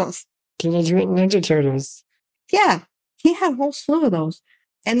Turtles. Teenage Mutant Ninja Turtles. Yeah, he had a whole slew of those.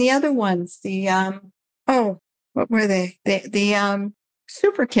 And the other ones, what were they? The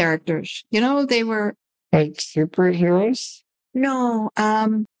super characters. They were like superheroes? No,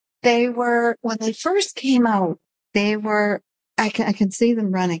 they were when they first came out. They were. I can see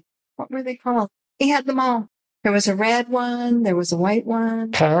them running. What were they called? He had them all. There was a red one. There was a white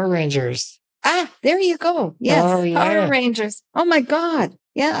one. Power Rangers. Ah, there you go. Yes, Power Rangers. Oh my God.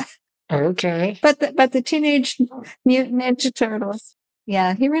 Yeah. Okay. But the Teenage Mutant Ninja Turtles.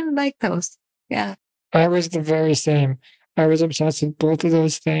 Yeah, he really liked those. Yeah. I was the very same. I was obsessed with both of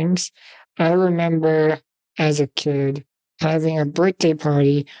those things. I remember as a kid having a birthday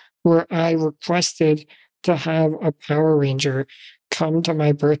party where I requested to have a Power Ranger come to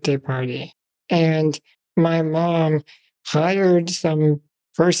my birthday party. And my mom hired some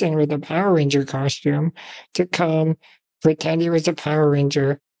person with a Power Ranger costume to come pretend he was a Power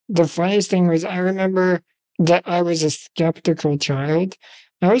Ranger. The funniest thing was I remember that I was a skeptical child.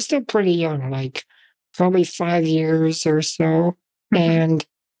 I was still pretty young, like probably 5 years or so. And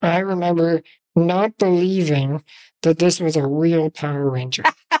I remember not believing that this was a real Power Ranger.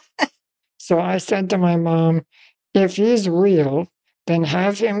 So I said to my mom, if he's real, then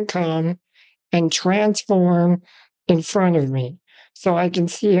have him come and transform in front of me so I can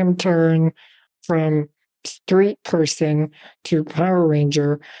see him turn from street person to Power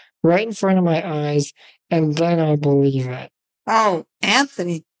Ranger right in front of my eyes, and then I'll believe it. Oh,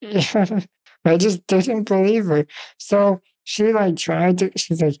 Anthony. Yeah, I just didn't believe her. So she tried to,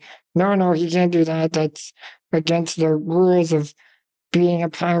 she's like, no, he can't do that. That's against the rules of being a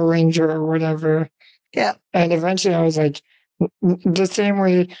Power Ranger or whatever. Yeah. And eventually I was like, the same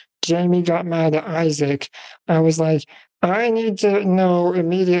way Jamie got mad at Isaac, I was like, I need to know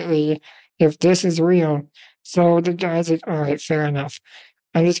immediately if this is real. So the guy's like, all right, fair enough.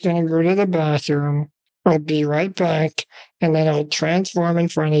 I'm just going to go to the bathroom. I'll be right back. And then I'll transform in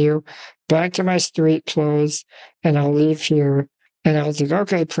front of you back to my street clothes and I'll leave here. And I was like,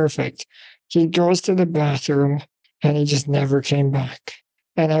 okay, perfect. He goes to the bathroom and he just never came back.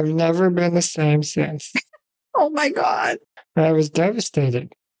 and I've never been the same since. Oh my God. I was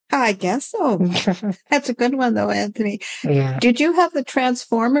devastated. I guess so. That's a good one, though, Anthony. Yeah. Did you have the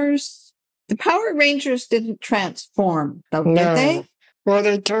Transformers? The Power Rangers didn't transform, though, No. did they? Well,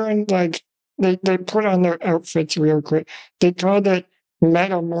 they turned like, they put on their outfits real quick. They called it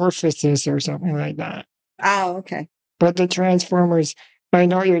metamorphosis or something like that. Oh, okay. But the Transformers, I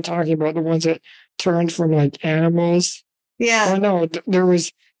know you're talking about the ones that turned from like animals. Yeah. Oh no, there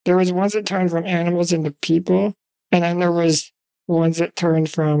was ones that turned from animals into people, and then there was ones that turned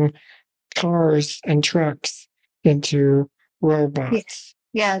from cars and trucks into robots.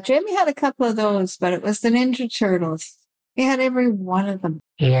 Yeah, Jamie had a couple of those, but it was the Ninja Turtles. He had every one of them.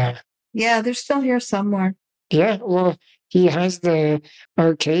 Yeah. Yeah, they're still here somewhere. Yeah, well, he has the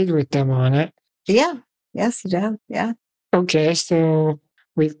arcade with them on it. Yeah. Yes, he does. Yeah. Okay, so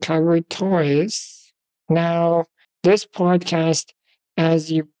we've covered toys. Now, this podcast,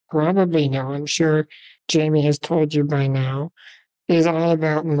 as you probably know, I'm sure Jamie has told you by now, is all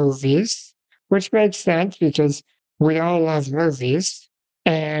about movies, which makes sense because we all love movies.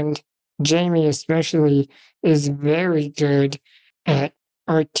 And Jamie, especially, is very good at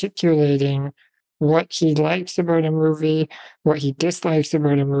articulating what he likes about a movie, what he dislikes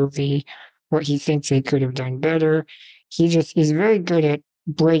about a movie, what he thinks they could have done better. He's very good at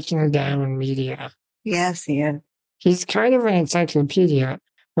breaking down media. Yes, he is. He's kind of an encyclopedia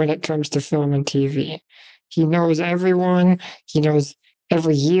when it comes to film and TV. He knows everyone. He knows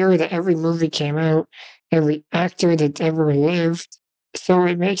every year that every movie came out, every actor that's ever lived. So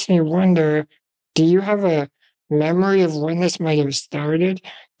it makes me wonder, do you have a memory of when this might have started?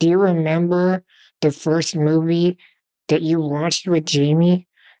 Do you remember the first movie that you watched with Jamie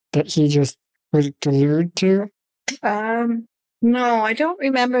that he just was glued to? No, I don't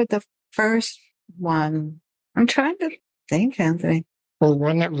remember the first one. I'm trying to think, Anthony. Or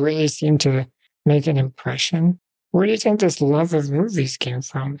one that really seemed to make an impression? Where do you think this love of movies came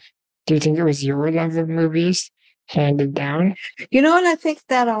from? Do you think it was your love of movies handed down? You know what I think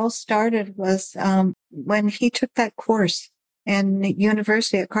that all started was when he took that course in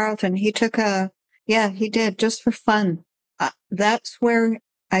university at Carleton. He took he did, just for fun. That's where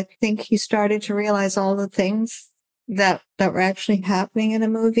I think he started to realize all the things that were actually happening in a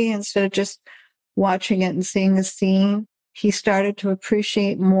movie instead of just watching it and seeing a scene. He started to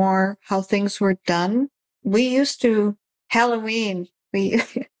appreciate more how things were done. We used to, Halloween, we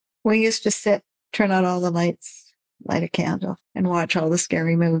used to sit, turn out all the lights, light a candle, and watch all the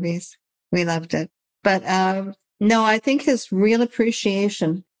scary movies. We loved it. But no, I think his real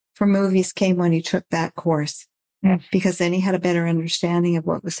appreciation for movies came when he took that course, because then he had a better understanding of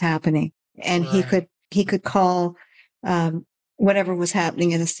what was happening. And he could call whatever was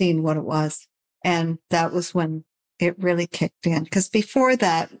happening in a scene what it was. And that was when it really kicked in. Because before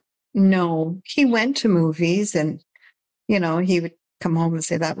that, no, he went to movies and, he would come home and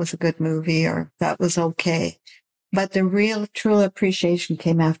say that was a good movie or that was okay. But the real, true appreciation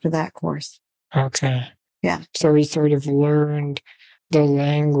came after that course. Okay. Yeah. So he sort of learned the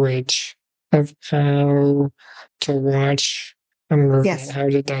language of how to watch a movie and how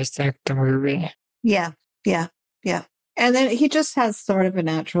to dissect the movie. Yeah. And then he just has sort of a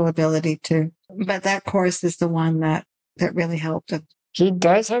natural ability to, but that course is the one that really helped him. He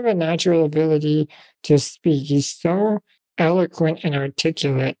does have a natural ability to speak. He's so eloquent and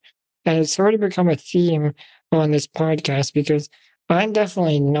articulate. And it's sort of become a theme on this podcast because I'm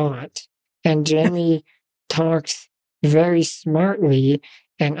definitely not. And Jamie talks very smartly,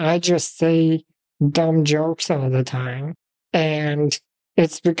 and I just say dumb jokes all the time. And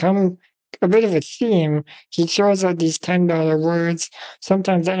it's become a bit of a theme. He throws out these $10 words.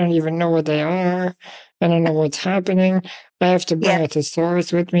 Sometimes I don't even know what they are. I don't know what's happening. I have to bring a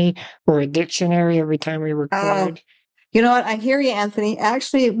thesaurus with me or a dictionary every time we record. You know what? I hear you, Anthony.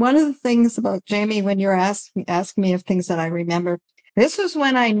 Actually, one of the things about Jamie, when you're asking me of things that I remember, this was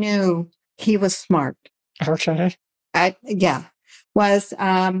when I knew he was smart. Okay. I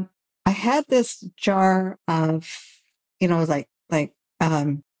had this jar of, and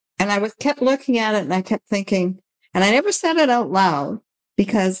I kept looking at it and I kept thinking, and I never said it out loud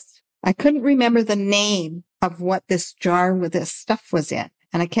because I couldn't remember the name of what this jar with this stuff was in.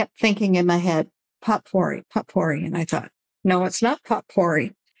 And I kept thinking in my head, potpourri. And I thought, no, it's not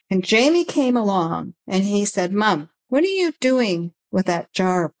potpourri. And Jamie came along and he said, Mom, what are you doing with that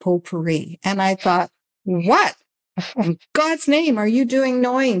jar of potpourri? And I thought, what in God's name are you doing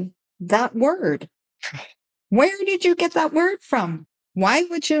knowing that word? Where did you get that word from? Why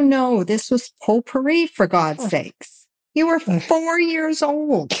would you know this was potpourri, for God's sakes? You were 4 years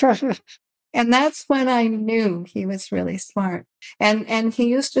old. And that's when I knew he was really smart. And he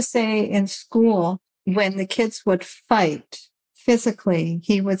used to say in school, when the kids would fight physically,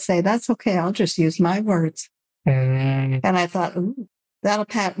 he would say, "That's okay. I'll just use my words." And I thought, ooh, that'll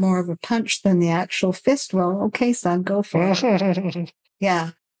pack more of a punch than the actual fist will. Okay, son, go for it.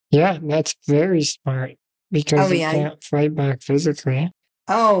 Yeah. Yeah, that's very smart because you can't fight back physically.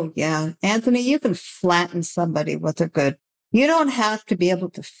 Oh, yeah. Anthony, you can flatten somebody with a good. You don't have to be able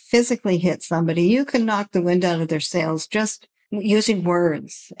to physically hit somebody. You can knock the wind out of their sails just using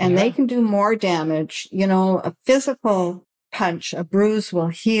words, and they can do more damage. You know, a physical punch, a bruise will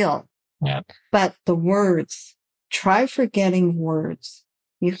heal. Yeah. But the words, try forgetting words.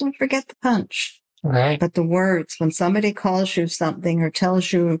 You can forget the punch. Right. But the words, when somebody calls you something or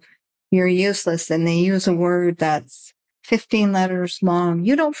tells you you're useless and they use a word that's 15 letters long,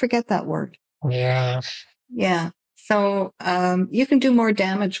 you don't forget that word. Yeah. Yeah. So you can do more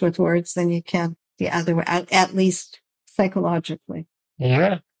damage with words than you can the other way, at least psychologically.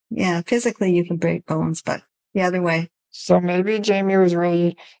 Yeah. Yeah. Physically, you can break bones, but the other way. So maybe Jamie was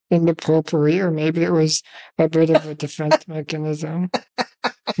really into potpourri, or maybe it was a bit of a defense mechanism.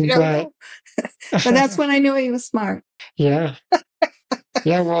 But that's when I knew he was smart. Yeah.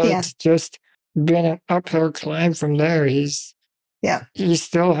 Yeah, well, it's just been an uphill climb from there. He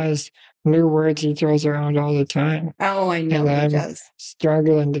still has new words he throws around all the time. Oh, I know he does.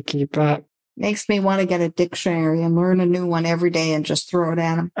 Struggling to keep up. Makes me want to get a dictionary and learn a new one every day and just throw it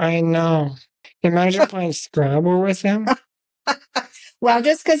at him. I know. Imagine playing Scrabble with him. Well,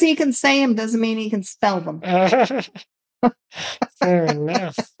 just because he can say them doesn't mean he can spell them. Fair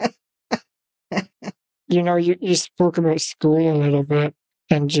enough. You know, you spoke about school a little bit,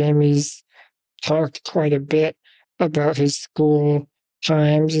 and Jamie's talked quite a bit about his school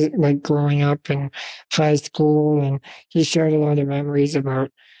times, like growing up in high school, and he shared a lot of memories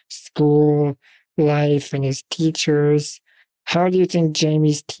about school life and his teachers. How do you think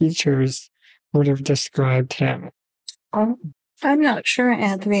Jamie's teachers would have described him? I'm not sure,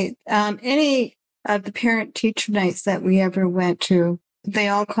 Anthony. Any of the parent-teacher nights that we ever went to, they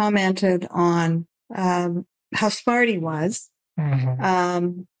all commented on how smart he was.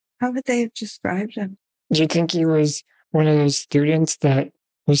 Mm-hmm. How would they have described him? Do you think he was one of those students that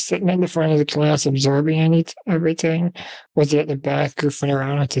was sitting in the front of the class absorbing everything? Was he at the back goofing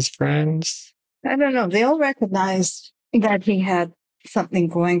around with his friends? I don't know. They all recognized that he had something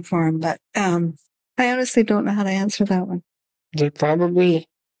going for him, but I honestly don't know how to answer that one. They probably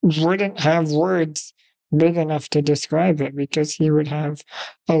wouldn't have words big enough to describe it because he would have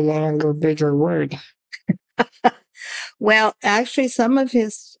a longer, bigger word. Well, actually, some of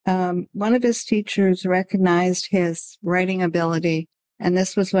his, one of his teachers recognized his writing ability, and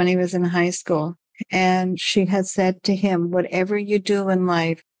this was when he was in high school. And she had said to him, "Whatever you do in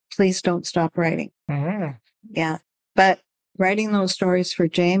life, please don't stop writing." Mm-hmm. Yeah. But writing those stories for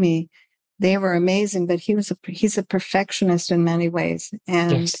Jamie, they were amazing, but he's a perfectionist in many ways.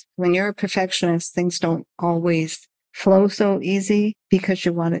 And when you're a perfectionist, things don't always flow so easy because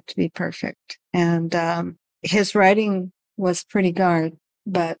you want it to be perfect. And his writing was pretty good,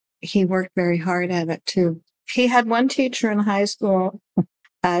 but he worked very hard at it too. He had one teacher in high school.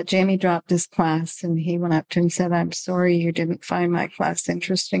 Jamie dropped his class and he went up to him and said, "I'm sorry you didn't find my class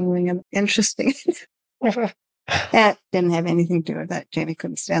interesting." That didn't have anything to do with that. Jamie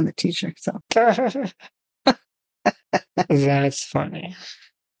couldn't stand the teacher. So that's funny.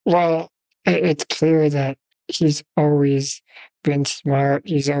 Well, it's clear that he's always been smart.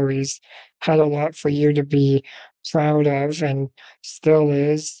 He's always had a lot for you to be proud of, and still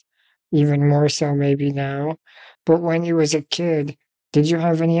is, even more so maybe now. But when you was a kid, did you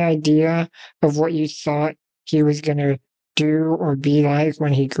have any idea of what you thought he was going to do or be like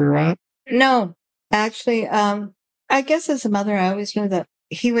when he grew up? No, actually, I guess as a mother, I always knew that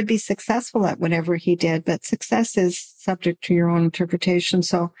he would be successful at whatever he did, but success is subject to your own interpretation.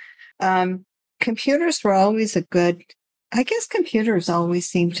 So, computers were always I guess computers always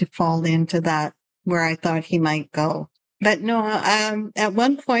seemed to fall into that where I thought he might go. But no, at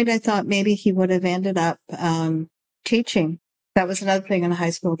one point I thought maybe he would have ended up, teaching. That was another thing in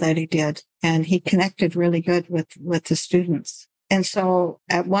high school that he did. And he connected really good with the students. And so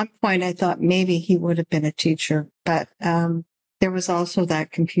at one point I thought maybe he would have been a teacher, but, there was also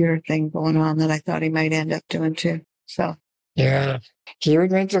that computer thing going on that I thought he might end up doing too. So. Yeah, he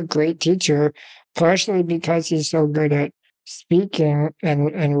would make a great teacher, partially because he's so good at speaking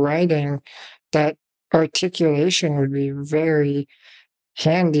and writing, that articulation would be very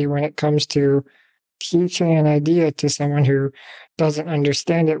handy when it comes to teaching an idea to someone who doesn't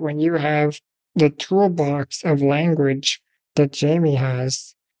understand it. When you have the toolbox of language that Jamie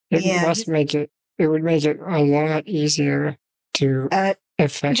has, It must make it would make it a lot easier to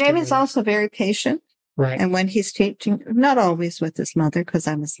effectively. Jamie's also very patient. Right. And when he's teaching, not always with his mother, because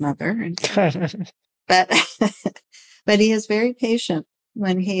I'm his mother, but but he is very patient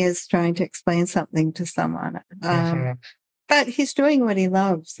when he is trying to explain something to someone. But he's doing what he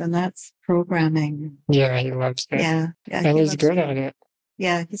loves, and that's programming. Yeah, he loves it. Yeah. And he's good at it.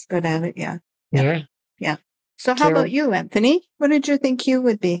 Yeah, he's good at it. Yeah. Yeah. So how about you, Anthony? What did you think you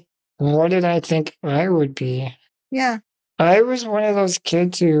would be? What did I think I would be? Yeah. I was one of those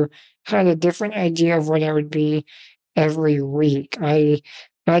kids who had a different idea of what I would be every week. I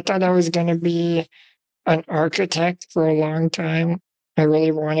thought I was going to be an architect for a long time. I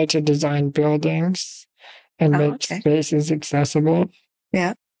really wanted to design buildings and make spaces accessible.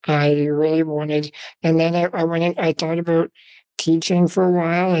 Yeah. I really wanted, and then I thought about teaching for a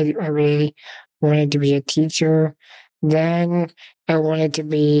while. I really wanted to be a teacher. Then I wanted to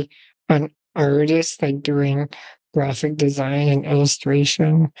be an artist, like doing graphic design and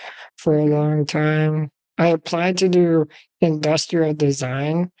illustration for a long time. I applied to do industrial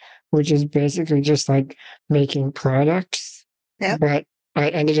design, which is basically just like making products. Yeah. But I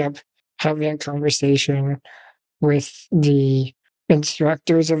ended up having a conversation with the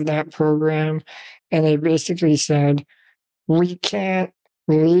instructors of that program, and they basically said, we can't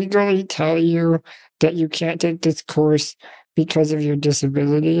legally tell you that you can't take this course because of your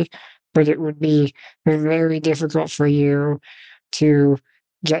disability, but it would be very difficult for you to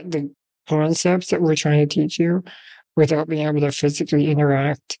get the concepts that we're trying to teach you without being able to physically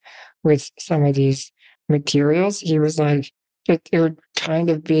interact with some of these materials. He was like, it would kind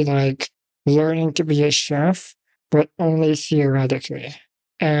of be like learning to be a chef, but only theoretically.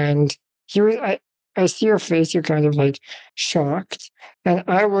 And he was, I see your face, you're kind of like shocked. And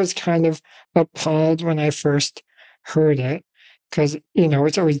I was kind of appalled when I first heard it, because,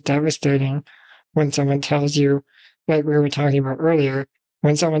 it's always devastating when someone tells you, like we were talking about earlier,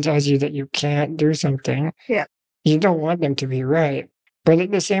 when someone tells you that you can't do something, you don't want them to be right. But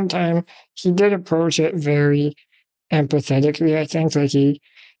at the same time, he did approach it very empathetically, I think. Like he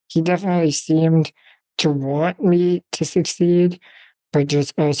definitely seemed to want me to succeed, but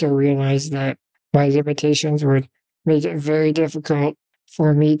just also realized that my limitations would make it very difficult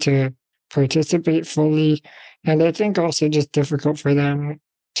for me to participate fully. And I think also just difficult for them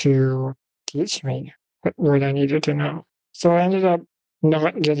to teach me what I needed to know. So I ended up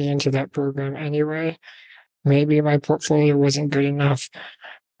not getting into that program anyway. Maybe my portfolio wasn't good enough,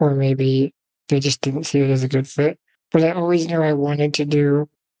 or maybe they just didn't see it as a good fit. But I always knew I wanted to do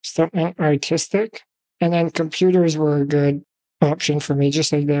something artistic. And then computers were a good option for me,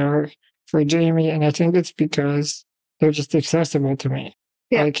 just like they are for Jamie. And I think it's because they're just accessible to me.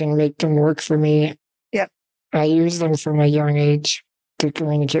 I can make them work for me. I use them from a young age to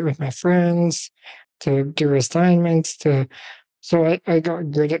communicate with my friends, to do assignments, so I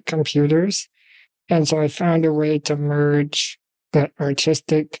got good at computers. And so I found a way to merge that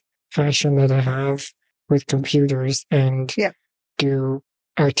artistic passion that I have with computers and do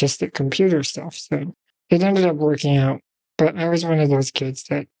artistic computer stuff. So it ended up working out. But I was one of those kids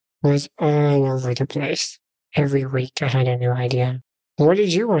that was all over the place. Every week I had a new idea. What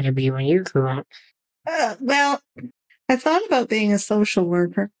did you want to be when you grew up? Well, I thought about being a social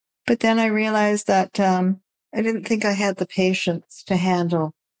worker, but then I realized that I didn't think I had the patience to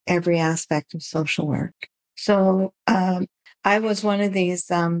handle every aspect of social work. So I was one of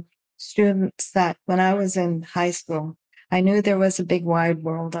these students that when I was in high school, I knew there was a big wide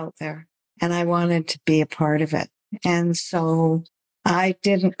world out there and I wanted to be a part of it. And so I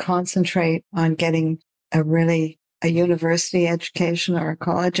didn't concentrate on getting a university education or a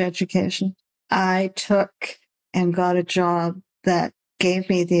college education. I took and got a job that gave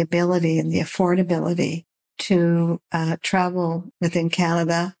me the ability and the affordability to travel within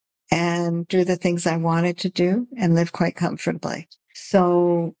Canada and do the things I wanted to do and live quite comfortably.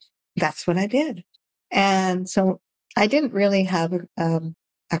 So that's what I did. And so I didn't really have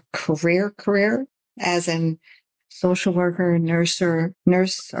a career as in social worker, nurse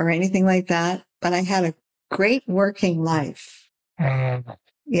or anything like that, but I had a great working life.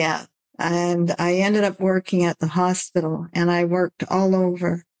 Yeah. And I ended up working at the hospital and I worked all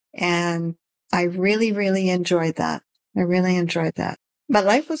over and I really, really enjoyed that. I really enjoyed that. But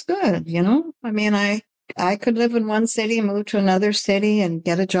life was good, I mean, I could live in one city, move to another city and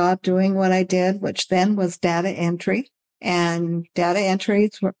get a job doing what I did, which then was data entry. And data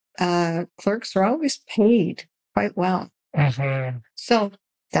entry clerks are always paid quite well. So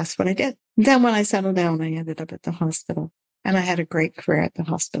that's what I did. Then when I settled down, I ended up at the hospital. And I had a great career at the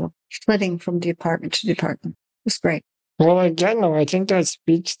hospital, flitting from department to department. It was great. Well, again, though, I think that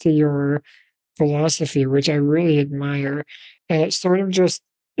speaks to your philosophy, which I really admire. And it's sort of just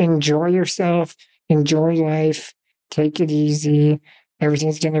enjoy yourself, enjoy life, take it easy.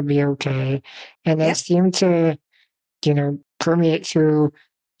 Everything's going to be okay. And that seemed to, permeate through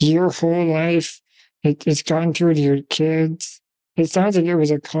your whole life. It's gone through to your kids. It sounds like it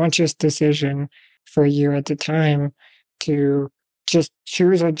was a conscious decision for you at the time to just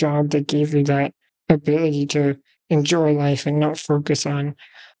choose a job that gave you that ability to enjoy life and not focus on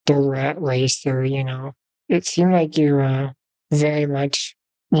the rat race or, it seemed like you very much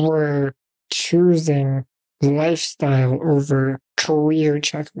were choosing lifestyle over career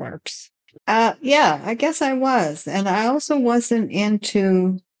check marks. Yeah, I guess I was. And I also wasn't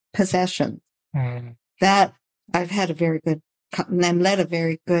into possession. That I've had a very good, and led a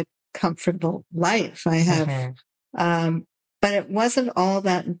very good, comfortable life. I have, but it wasn't all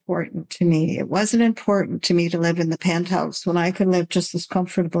that important to me. It wasn't important to me to live in the penthouse when I could live just as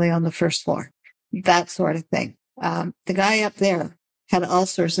comfortably on the first floor, that sort of thing. The guy up there had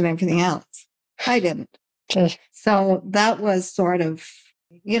ulcers and everything else. I didn't. So that was sort of,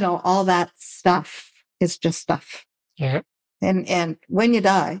 all that stuff is just stuff. Yeah. And when you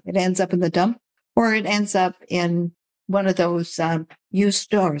die, it ends up in the dump or it ends up in one of those used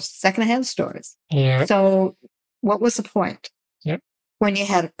stores, secondhand stores. Yeah. So what was the point? Yep. When you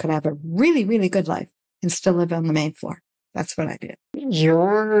could have a really, really good life and still live on the main floor. That's what I did.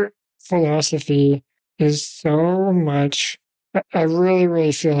 Your philosophy is so much, I really,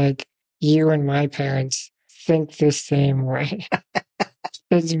 really feel like you and my parents think the same way.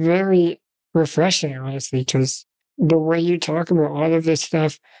 It's very refreshing, honestly, because the way you talk about all of this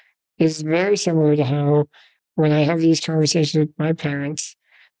stuff is very similar to how when I have these conversations with my parents,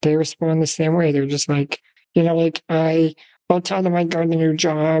 they respond the same way. They're just like, I'll tell them I got a new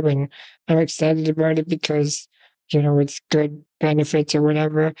job and I'm excited about it because, it's good benefits or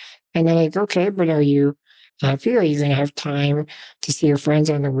whatever. And they're like, okay, but are you happy? Are you going to have time to see your friends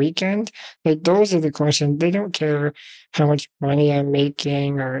on the weekend? Like, those are the questions. They don't care how much money I'm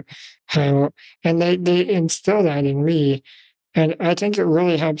making or how, and they instill that in me. And I think it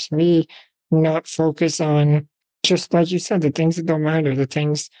really helps me not focus on, just like you said, the things that don't matter, the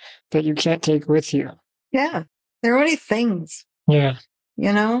things that you can't take with you. Yeah. They're only things. Yeah.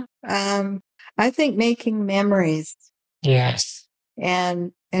 I think making memories. Yes.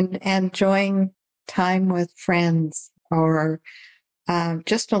 And enjoying time with friends or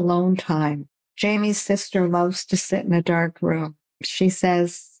just alone time. Jamie's sister loves to sit in a dark room. She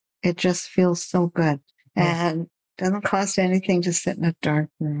says it just feels so good and doesn't cost anything to sit in a dark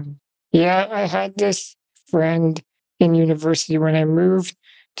room. Yeah, I had this friend in university when I moved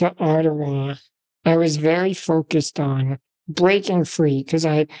to Ottawa. I was very focused on breaking free because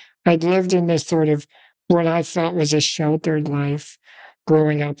I'd lived in this sort of what I felt was a sheltered life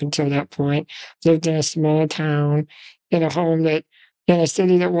growing up until that point. Lived in a small town, in a home in a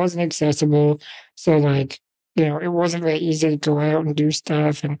city that wasn't accessible. So it wasn't very easy to go out and do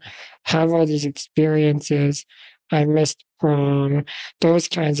stuff and have all these experiences. I missed prom, those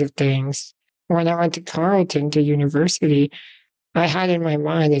kinds of things. When I went to Carleton to university, I had in my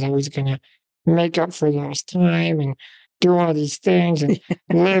mind that I was going to make up for lost time and do all these things and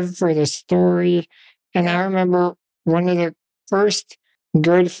live for the story. And I remember one of the first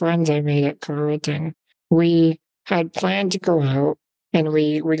good friends I made at Carleton, we had planned to go out and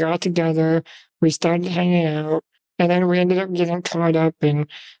we got together, we started hanging out, and then we ended up getting caught up in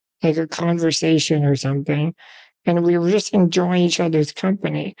like a conversation or something. And we were just enjoying each other's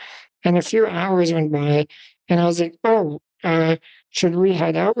company. And a few hours went by and I was like, should we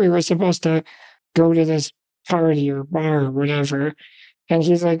head out? We were supposed to go to this party or bar or whatever. And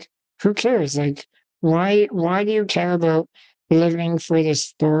he's like, who cares? Like, why do you care about living for the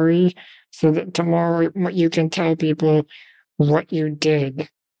story so that tomorrow you can tell people what you did?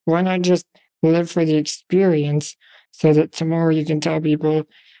 Why not just live for the experience so that tomorrow you can tell people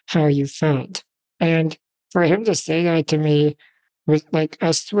how you felt? And for him to say that to me was like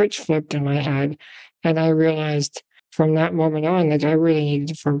a switch flipped in my head. And I realized from that moment on that I really needed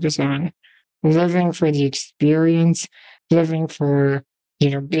to focus on living for the experience, living for,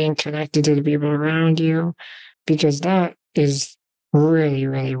 being connected to the people around you, because that is really,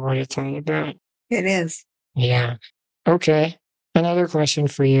 really what it's all about. It is. Yeah. Okay. Another question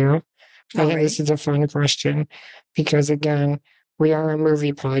for you. I think this is a fun question because, again, we are a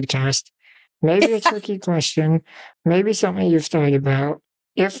movie podcast. Maybe a tricky question, maybe something you've thought about.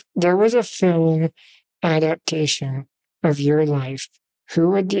 If there was a film adaptation of your life,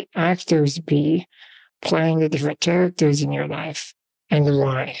 who would the actors be playing the different characters in your life and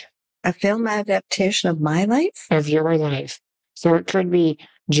why? A film adaptation of my life? Of your life. So it could be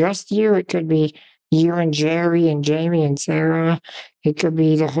just you. It could be you and Jerry and Jamie and Sarah. It could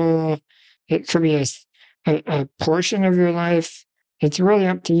be it could be a portion of your life. It's really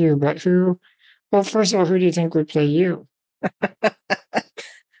up to you. But well, first of all, who do you think would play you?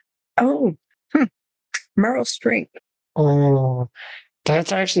 Oh, Meryl Streep. Oh,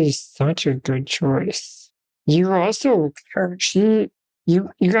 that's actually such a good choice. You also,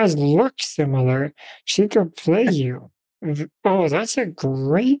 you guys look similar. She could play you. Oh, that's a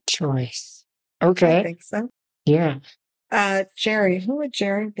great choice. Okay. I think so. Yeah. Jerry. Who would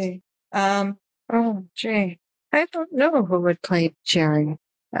Jerry be? Jay. I don't know who would play Jerry.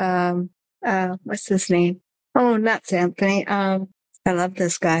 What's his name? Oh, nuts, Anthony. I love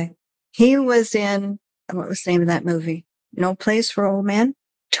this guy. He was in, what was the name of that movie? No Place for Old Men?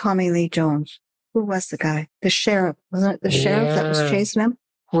 Tommy Lee Jones. Who was the guy? The sheriff. Wasn't it the sheriff that was chasing him?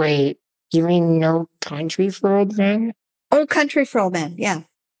 Wait, you mean No Country for Old Men? Old Country for Old Men, yeah.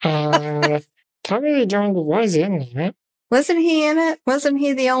 Tommy Lee Jones was in it. Wasn't he in it? Wasn't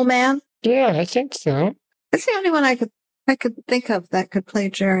he the old man? Yeah, I think so. That's the only one I could think of that could play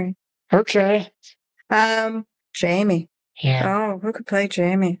Jerry. Okay. Jamie. Yeah. Oh, who could play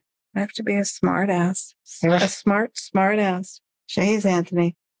Jamie? I have to be a smart ass. A smart ass. Jeez,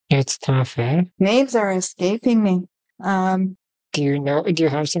 Anthony. It's tough, eh? Names are escaping me. Do you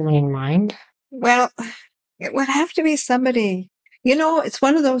have someone in mind? Well, it would have to be somebody. It's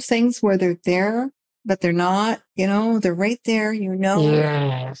one of those things where they're there, but they're not. They're right there,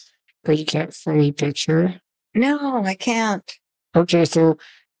 Yeah. But you can't fully picture? No, I can't. Okay, so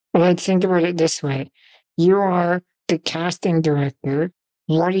let's think about it this way. You are the casting director.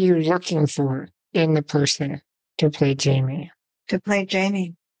 What are you looking for in the person to play Jamie?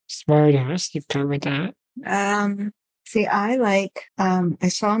 Smart ass, you've covered that. See, I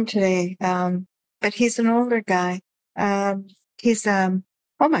saw him today, but he's an older guy. He's, oh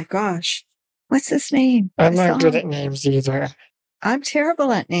my gosh, what's his name? I'm not good at names either. I'm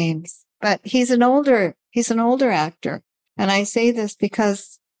terrible at names, but he's an older actor. And I say this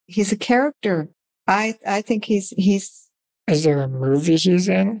because he's a character. I think he's. Is there a movie he's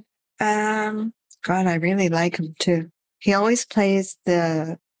in? God, I really like him too. He always plays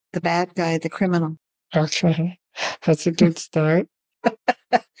the bad guy, the criminal. Okay. That's a good start.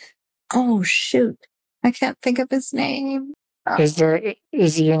 Oh, shoot. I can't think of his name. Is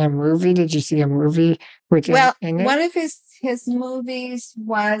he in a movie? Did you see a movie with him in it? One of his movies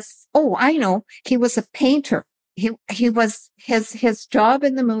was, I know. He was a painter. He was, his job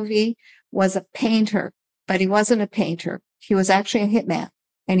in the movie was a painter, but he wasn't a painter. He was actually a hitman.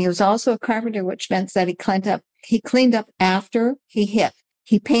 And he was also a carpenter, which meant that he cleaned up after he hit.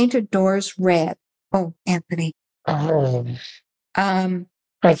 He painted doors red. Oh, Anthony. Oh. I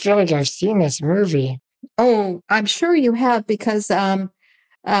feel like I've seen this movie. Oh, I'm sure you have because Pesci's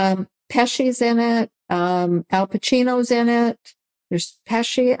in it. Al Pacino's in it. There's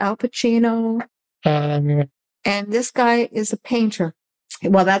Pesci, Al Pacino. And this guy is a painter.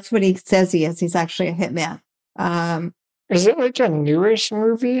 Well, that's what he says he is. He's actually a hitman. Is it like a newish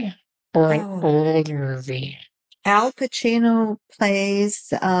movie or an old movie? Al Pacino plays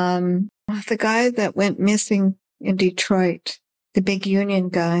the guy that went missing in Detroit, the big union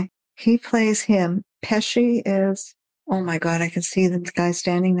guy. He plays him. Pesci is, oh my God, I can see the guy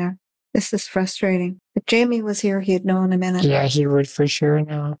standing there. This is frustrating. If Jamie was here, he'd know in a minute. Yeah, he would for sure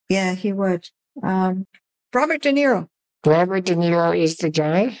know. Yeah, he would. Robert De Niro. Robert De Niro is the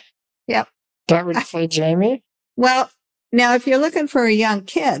guy? Yep. That would play Jamie? Well, now if you're looking for a young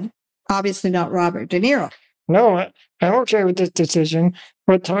kid, obviously not Robert De Niro. No, I'm okay with this decision,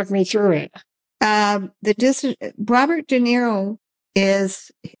 but talk me through it. Robert De Niro is,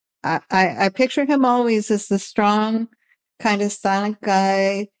 I picture him always as the strong, kind of silent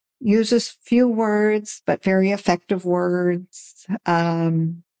guy, uses few words, but very effective words,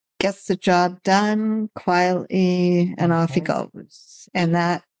 gets the job done quietly, and off he goes. And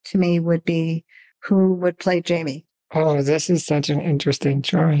that, to me, would be who would play Jamie. Oh, this is such an interesting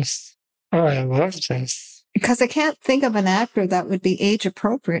choice. Oh, I love this. Because I can't think of an actor that would be age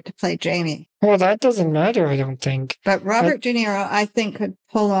appropriate to play Jamie. Well, that doesn't matter, I don't think. But Robert De Niro, I think, could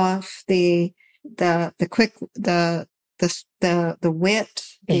pull off the quick, the wit,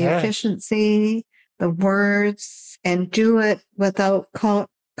 the efficiency, the words, and do it without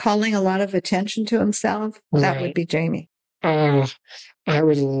calling a lot of attention to himself. Right. That would be Jamie. Oh, I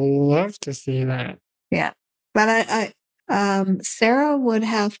would love to see that. Yeah, but Sarah would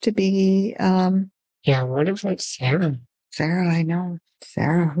have to be. Yeah, what about Sarah? Sarah, I know.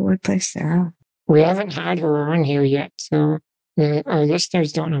 Sarah, who would play Sarah? We haven't had her on here yet, so Our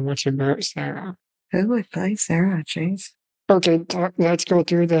listeners don't know much about Sarah. Who would play Sarah? Jeez. Okay, let's go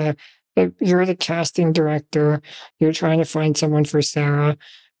through you're the casting director. You're trying to find someone for Sarah.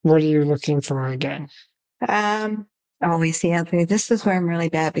 What are you looking for again? We see, Anthony, this is where I'm really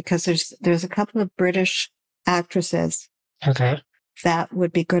bad because there's a couple of British actresses. Okay. That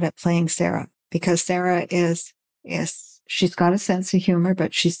would be good at playing Sarah because Sarah she's got a sense of humor,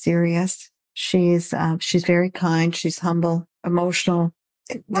 but she's serious. She's very kind. She's humble, emotional.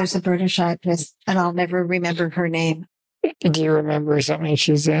 There's a British actress, and I'll never remember her name. Do you remember something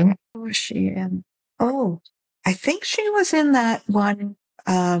she's in? What was she in? Oh, I think she was in that one.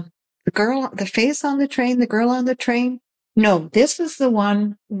 The face on the train, the girl on the train. No, this is the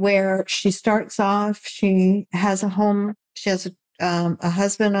one where she starts off. She has a home. She has a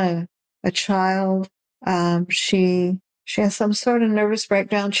husband, a child. She has some sort of nervous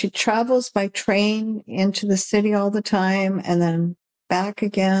breakdown. She travels by train into the city all the time and then back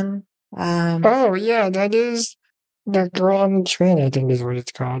again. Oh yeah, that is the girl on the train, I think is what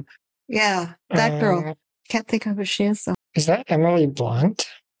it's called. Yeah, that girl. Can't think of who she is though. Is that Emily Blunt?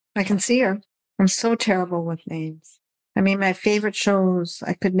 I can see her. I'm so terrible with names. I mean, my favorite shows,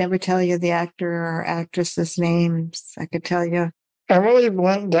 I could never tell you the actor or actress's names. I could tell you. Emily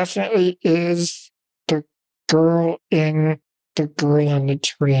Blunt definitely is the girl in The Girl on the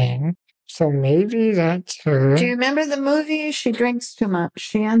Train. So maybe that's her. Do you remember the movie? She drinks too much.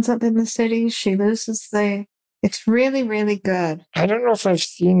 She ends up in the city. She loses It's really, really good. I don't know if I've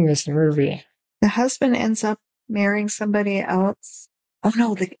seen this movie. The husband ends up marrying somebody else. Oh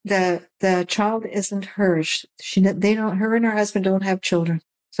no, the child isn't hers. Her and her husband don't have children.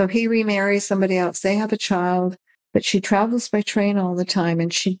 So he remarries somebody else. They have a child, but she travels by train all the time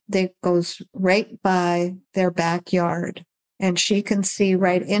and they goes right by their backyard and she can see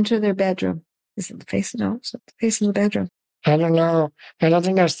right into their bedroom. Is it the face of the bedroom? I don't know. I don't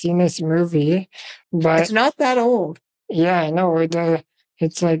think I've seen this movie, but it's not that old. Yeah, I know.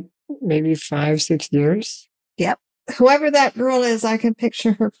 It's like maybe 5-6 years. Yep. Whoever that girl is, I can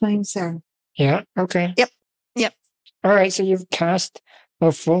picture her playing Sarah. Yeah. Okay. Yep. All right. So you've cast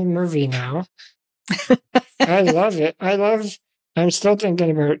a full movie now. I love it. I'm still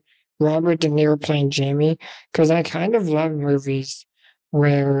thinking about Robert De Niro playing Jamie because I kind of love movies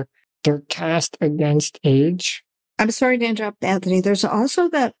where they're cast against age. I'm sorry to interrupt, Anthony. There's also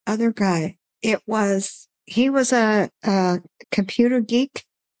that other guy. He was a computer geek.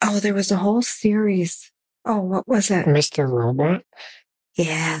 Oh, there was a whole series. Oh, what was it? Mr. Robot?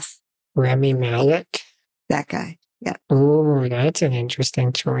 Yes. Rami Malek? That guy. Yeah. Oh, that's an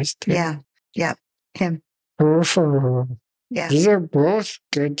interesting choice, too. Yeah. Yep. Him. Oh. Yeah. These are both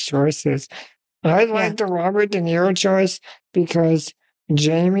good choices. I like the Robert De Niro choice because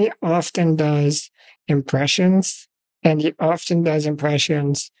Jamie often does impressions, and he often does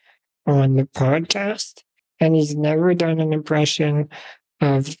impressions on the podcast, and he's never done an impression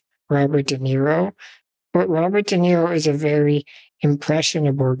of Robert De Niro. But Robert De Niro is a very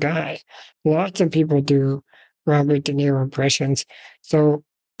impressionable guy. Lots of people do Robert De Niro impressions. So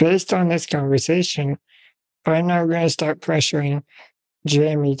based on this conversation, I'm now going to start pressuring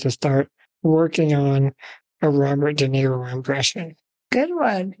Jamie to start working on a Robert De Niro impression. Good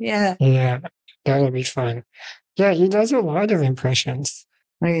one. Yeah. Yeah, that'll be fun. Yeah, he does a lot of impressions.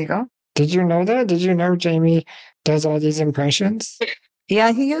 There you go. Did you know that? Did you know Jamie does all these impressions?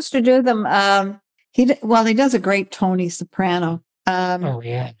 Yeah, he used to do them. He does a great Tony Soprano. Oh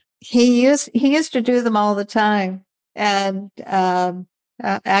yeah. He used to do them all the time, and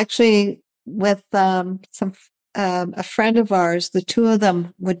actually with a friend of ours, the two of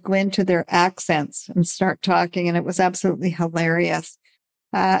them would go into their accents and start talking, and it was absolutely hilarious.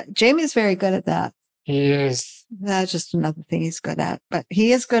 Jamie's very good at that. He is. That's just another thing he's good at, but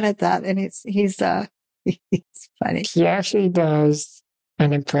he is good at that, and he's funny. He actually does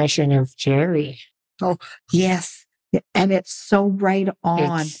an impression of Jerry. Oh, yes. And it's so right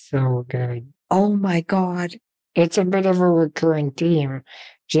on. It's so good. Oh, my God. It's a bit of a recurring theme.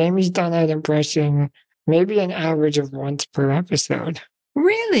 Jamie's done that impression maybe an average of once per episode.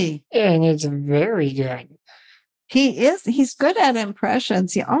 Really? And it's very good. He's good at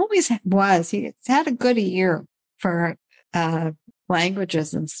impressions. He always was. He's had a good year for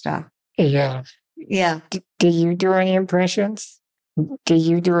languages and stuff. Yeah. Yeah. Did you do any impressions? Did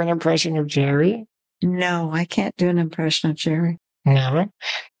you do an impression of Jerry? No, I can't do an impression of Jerry. No?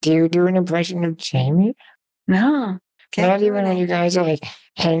 Do you do an impression of Jamie? No. Not even when you guys are like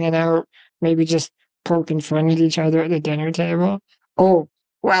hanging out, maybe just poking fun at each other at the dinner table? Oh,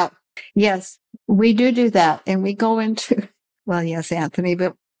 well, yes, we do that. And we go into, well, yes, Anthony,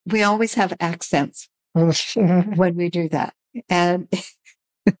 but we always have accents when we do that. And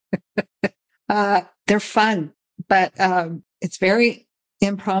they're fun, but it's very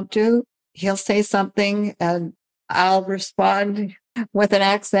impromptu. He'll say something and I'll respond with an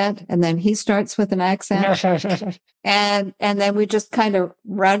accent, and then he starts with an accent, and then we just kind of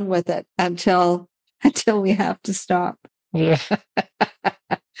run with it until we have to stop. Yeah.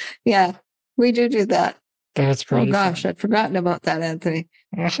 Yeah, we do that. That's pretty Oh gosh, fun. I'd forgotten about that, Anthony.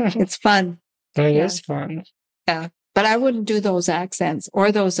 It's fun. That is fun. Yeah, but I wouldn't do those accents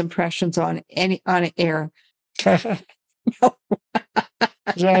or those impressions on air.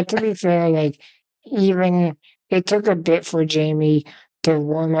 Yeah, to be fair, like, even it took a bit for Jamie to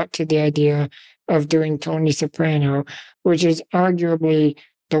warm up to the idea of doing Tony Soprano, which is arguably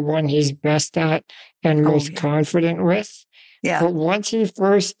the one he's best at and most confident with. Yeah. But once he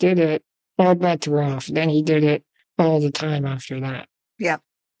first did it, all bets were off. Then he did it all the time after that. Yeah.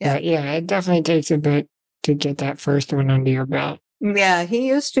 But yeah, it definitely takes a bit to get that first one under your belt. Yeah, he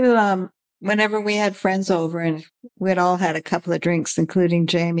used to, whenever we had friends over and we'd all had a couple of drinks, including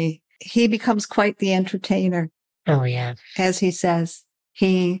Jamie, he becomes quite the entertainer. Oh, yeah. As he says,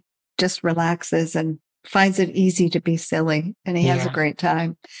 he just relaxes and finds it easy to be silly, and he has a great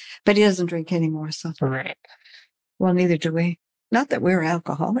time. But he doesn't drink anymore, so. Right. Well, neither do we. Not that we're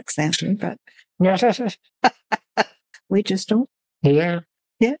alcoholics, Anthony, but we just don't. Yeah.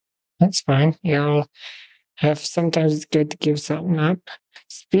 Yeah. That's fine. Sometimes it's good to give something up.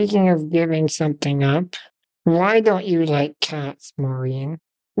 Speaking of giving something up, why don't you like cats, Maureen?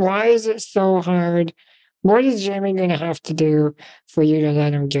 Why is it so hard? What is Jamie going to have to do for you to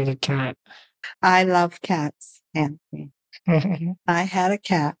let him get a cat? I love cats, Anthony. I had a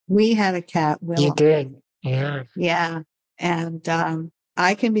cat. We had a cat, Willow. You did. Yeah. Yeah. And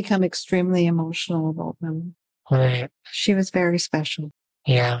I can become extremely emotional about them. Right. She was very special.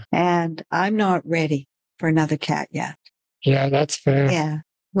 Yeah. And I'm not ready for another cat yet. Yeah, that's fair. Yeah.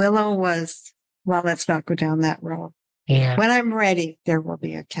 Willow was, well, let's not go down that road. Yeah. When I'm ready, there will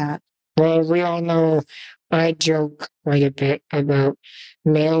be a cat. Well, we all know I joke quite a bit about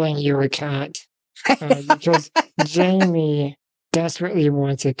mailing you a cat because Jamie desperately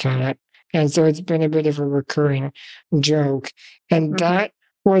wants a cat. And so it's been a bit of a recurring joke. And that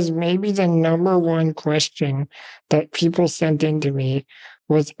was maybe the number one question that people sent into me,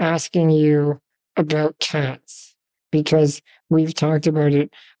 was asking you about cats, because we've talked about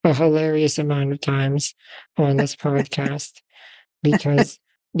it a hilarious amount of times on this podcast. Because,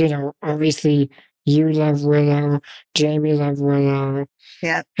 obviously you love Willow, Jamie loves Willow.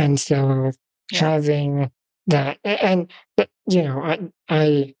 Yeah. And so having that, and,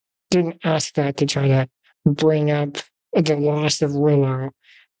 I didn't ask that to try to bring up the loss of Willow,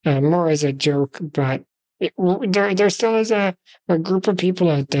 more as a joke, but there still is a group of people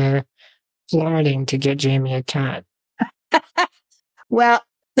out there plotting to get Jamie a cat. Well,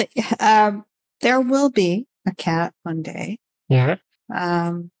 there will be a cat one day. Yeah.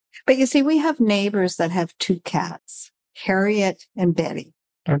 But you see, we have neighbors that have two cats, Harriet and Betty.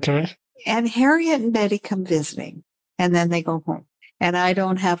 Okay. And Harriet and Betty come visiting, and then they go home. And I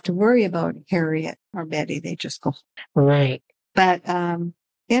don't have to worry about Harriet or Betty. They just go home. Right. But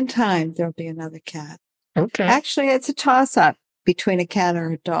in time, there'll be another cat. Okay. Actually, it's a toss-up between a cat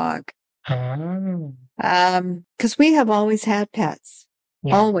or a dog. Oh. Because we have always had pets.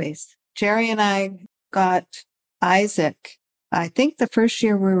 Yeah. Always. Jerry and I got Isaac, I think the first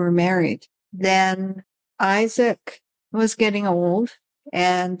year we were married. Then Isaac was getting old,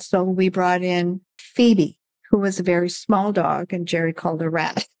 and so we brought in Phoebe, who was a very small dog, and Jerry called her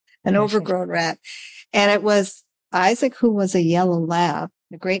Rat, an overgrown rat. And it was Isaac, who was a yellow lab,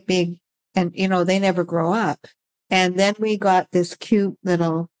 a great big, and they never grow up. And then we got this cute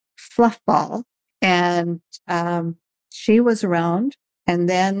little fluff ball, and she was around. And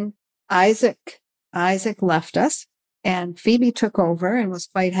then Isaac left us, and Phoebe took over and was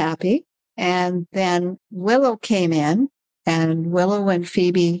quite happy. And then Willow came in, and Willow and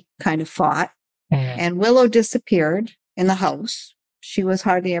Phoebe kind of fought. And Willow disappeared in the house. She was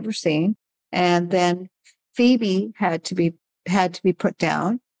hardly ever seen. And then Phoebe had to be put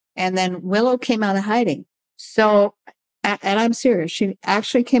down. And then Willow came out of hiding. So, and I'm serious, she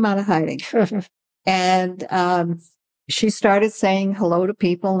actually came out of hiding. And she started saying hello to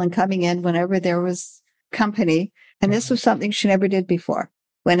people and coming in whenever there was company. And this was something she never did before.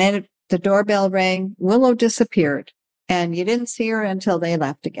 When the doorbell rang, Willow disappeared. And you didn't see her until they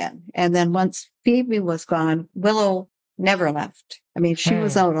left again. And then once Phoebe was gone, Willow never left. I mean, she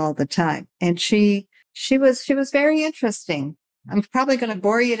was out all the time. And she was very interesting. I'm probably going to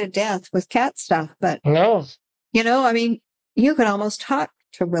bore you to death with cat stuff, but no. I mean, you could almost talk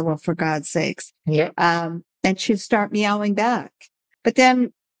to Willow, for God's sakes. Yeah. and she'd start meowing back. But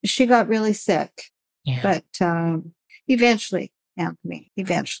then she got really sick. Yeah. But eventually, Anthony,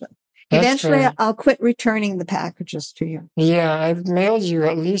 eventually, That's fair. I'll quit returning the packages to you. Yeah, I've mailed you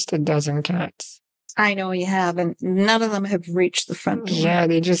at least a dozen cats. I know you have, and none of them have reached the front door. Yeah,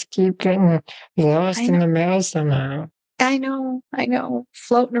 they just keep getting lost in the mail somehow. I know,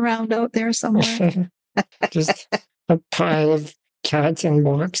 floating around out there somewhere. Just a pile of cats in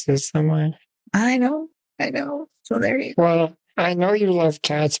boxes somewhere. I know. So there you go. Well, I know you love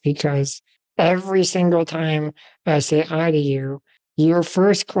cats because every single time I say hi to you, your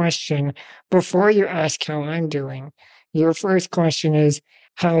first question, before you ask how I'm doing, your first question is,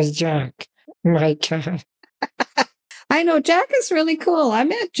 how's Jack, my cat? I know, Jack is really cool. I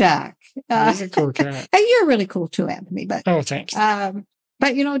met Jack. He's a cool cat. And you're really cool too, Anthony. But oh, thanks.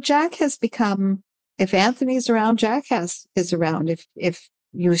 But Jack has become, if Anthony's around, Jack is around. If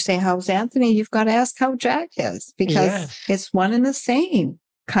you say, how's Anthony? You've got to ask how Jack is, because it's one and the same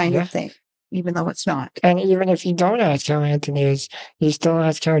kind of thing, even though it's not. And even if you don't ask how Anthony is, you still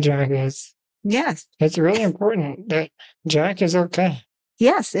ask how Jack is. Yes. It's really important that Jack is okay.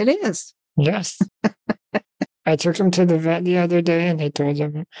 Yes, it is. Yes. I took him to the vet the other day and they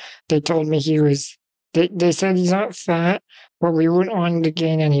told me he was, they said he's not fat, but we wouldn't want him to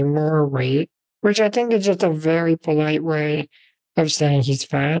gain any more weight, which I think is just a very polite way of saying he's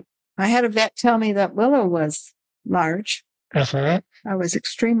fat. I had a vet tell me that Willow was large. Uh-huh. I was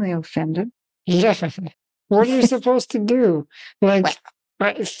extremely offended. Yeah. What are you supposed to do? Like,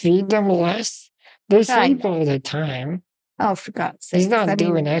 feed them less? They sleep all the time. Oh, for God's sake. He's not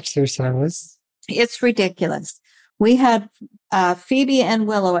doing exercise. It's ridiculous. We had Phoebe and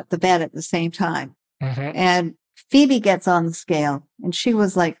Willow at the vet at the same time. Uh-huh. And Phoebe gets on the scale, and she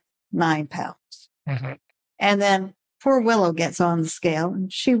was like 9 pounds. Uh-huh. And then poor Willow gets on the scale,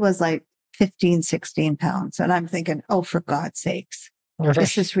 and she was like 15, 16 pounds. And I'm thinking, oh, for God's sakes,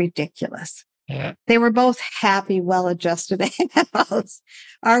 this is ridiculous. Yeah. They were both happy, well-adjusted animals.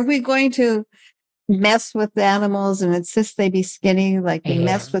 Are we going to mess with the animals and insist they be skinny, like we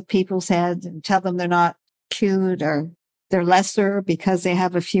mess with people's heads and tell them they're not cute or they're lesser because they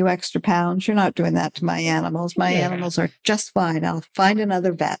have a few extra pounds? You're not doing that to my animals. My animals are just fine. I'll find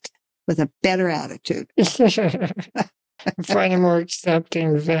another vet with a better attitude. Find a more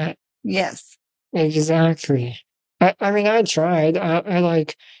accepting vet. Yes. Exactly. I mean, I tried.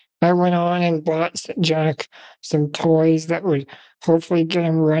 I went on and bought Jack some toys that would hopefully get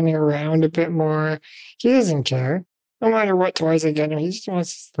him running around a bit more. He doesn't care. No matter what toys I get him, he just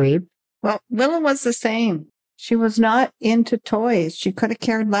wants to sleep. Well, Willow was the same. She was not into toys. She could have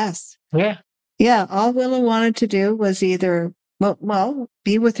cared less. Yeah. Yeah. All Willow wanted to do was either,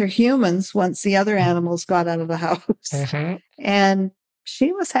 be with her humans once the other animals got out of the house. Uh-huh. And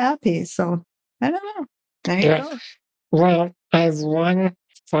she was happy. So I don't know. There you go. Well, I have one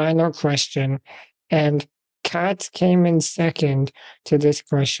final question, and cats came in second to this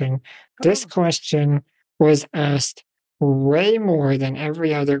question. This question was asked way more than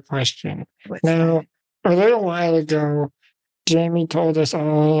every other question. Now, a little while ago, Jamie told us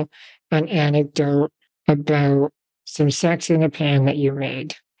all an anecdote about some sex in a pan that you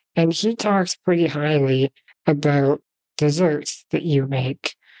made. And he talks pretty highly about desserts that you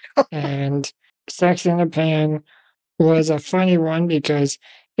make. And sex in a pan was a funny one because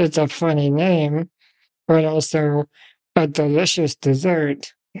it's a funny name, but also a delicious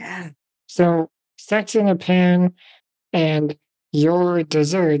dessert. Yeah. So sex in a pan and your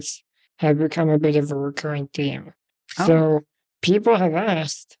desserts have become a bit of a recurring theme. So people have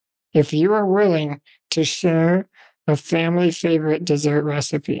asked if you are willing to share a family favorite dessert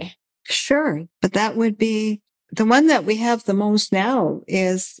recipe. Sure. But that would be the one that we have the most now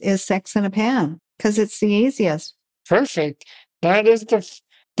is sex in a pan because it's the easiest. Perfect. That is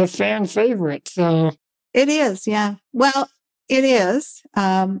the fan favorite. So it is. Yeah. Well, it is.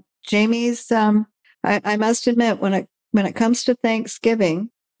 Jamie's, I must admit when it comes to Thanksgiving,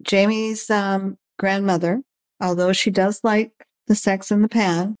 Jamie's, grandmother, although she does like the sex in the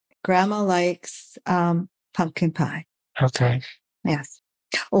pan, grandma likes, pumpkin pie. Okay. Yes.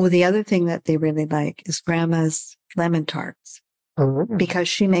 Oh, the other thing that they really like is grandma's lemon tarts because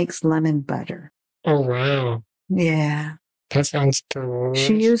she makes lemon butter. Oh, wow. Yeah. That sounds delicious.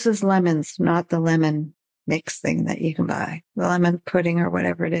 She uses lemons, not the lemon mix thing that you can buy, the lemon pudding or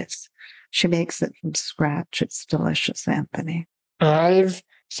whatever it is. She makes it from scratch. It's delicious, Anthony. I've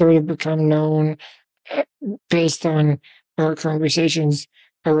sort of become known based on our conversations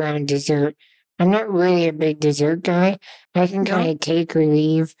around dessert. I'm not really a big dessert guy. I can kind of take or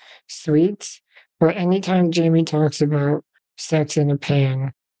leave sweets, but anytime Jamie talks about sex in a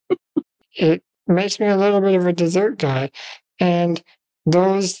pan, it makes me a little bit of a dessert guy. And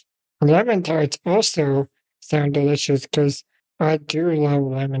those lemon tarts also sound delicious because I do love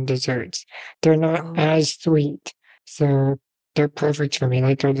lemon desserts. They're not as sweet, so they're perfect for me.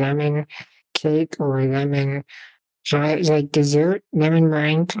 Like a lemon cake or a lemon pie, like dessert, lemon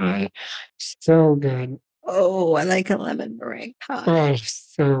meringue pie. So good. Oh, I like a lemon meringue pie. Oh,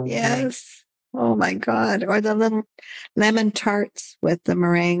 so good. Yes. Oh my God. Or the little lemon tarts with the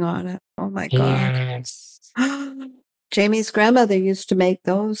meringue on it. Oh my God. Yes. Jamie's grandmother used to make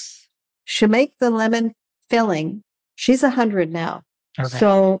those. She'll make the lemon filling. She's 100 now. Okay.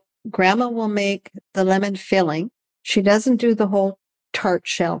 So grandma will make the lemon filling. She doesn't do the whole tart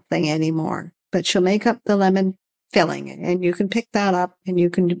shell thing anymore, but she'll make up the lemon filling, and you can pick that up and you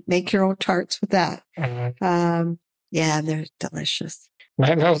can make your own tarts with that. Yeah, they're delicious.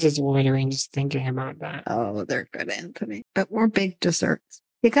 My mouth is watering just thinking about that. Oh, they're good, Anthony. But we're big desserts.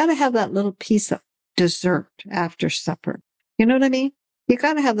 You got to have that little piece of dessert after supper. You know what I mean? You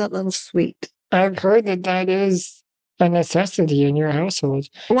got to have that little sweet. I've heard that that is a necessity in your household.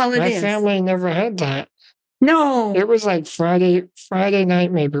 Well, My family never had that. No. It was like Friday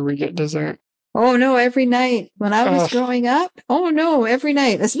night, maybe we get dessert. Oh, no, every night. When I was growing up, oh, no, every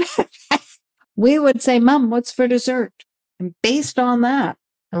night. We would say, Mom, what's for dessert? And based on that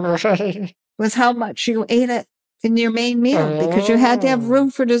was how much you ate it in your main meal because you had to have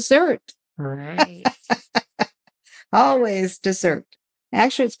room for dessert. Right. Always dessert.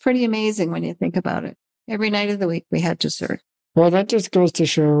 Actually, it's pretty amazing when you think about it. Every night of the week, we had dessert. Well, that just goes to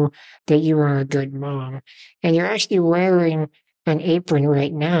show that you are a good mom. And you're actually wearing an apron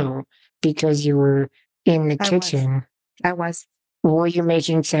right now because you were in the kitchen. I was. Were you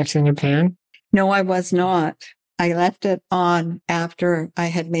making sex in a pan? No, I was not. I left it on after I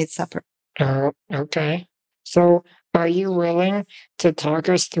had made supper. Oh, okay. So are you willing to talk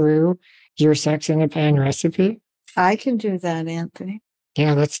us through your sex in a pan recipe? I can do that, Anthony.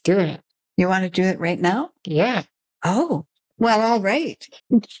 Yeah, let's do it. You want to do it right now? Yeah. Oh, well, all right.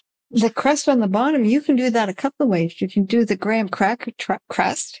 The crust on the bottom, you can do that a couple of ways. You can do the graham cracker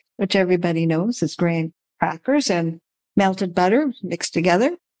crust, which everybody knows is graham crackers and melted butter mixed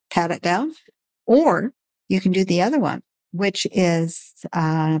together, pat it down. Or you can do the other one, which is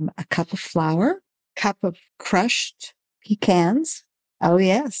a cup of flour, cup of crushed pecans. Oh,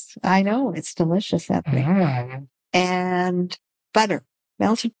 yes, I know. It's delicious, Anthony. And butter,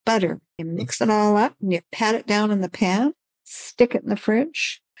 melted butter. You mix it all up and you pat it down in the pan, stick it in the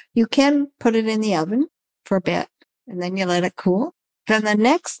fridge. You can put it in the oven for a bit and then you let it cool. Then the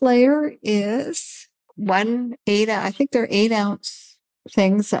next layer is I think they're 8-ounce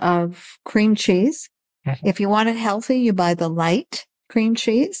things of cream cheese. If you want it healthy, you buy the light cream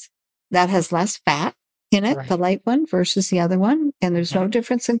cheese that has less fat in it, the light one versus the other one. And there's no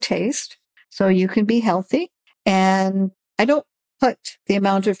difference in taste. So you can be healthy. And I don't put the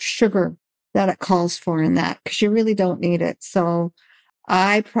amount of sugar that it calls for in that because you really don't need it. So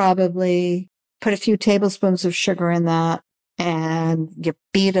I probably put a few tablespoons of sugar in that and you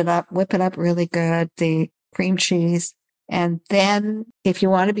beat it up, whip it up really good, the cream cheese. And then if you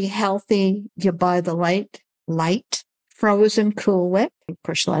want to be healthy, you buy the light frozen Cool Whip. Of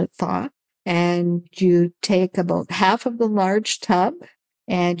course, let it thaw. And you take about half of the large tub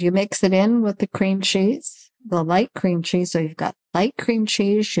and you mix it in with the cream cheese, the light cream cheese. So you've got light cream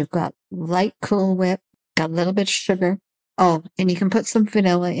cheese, you've got light Cool Whip, got a little bit of sugar. Oh, and you can put some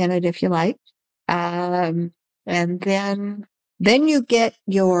vanilla in it if you like. And then you get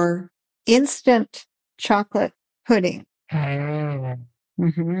your instant chocolate pudding.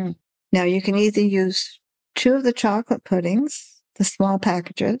 Mm-hmm. Now you can either use 2 of the chocolate puddings, the small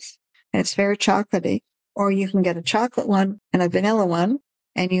packages, and it's very chocolatey, or you can get a chocolate one and a vanilla one,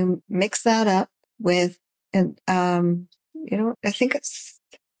 and you mix that up with, I think it's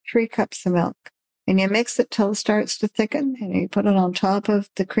 3 cups of milk, and you mix it till it starts to thicken, and you put it on top of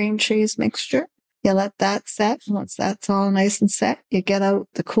the cream cheese mixture. You let that set. Once that's all nice and set, you get out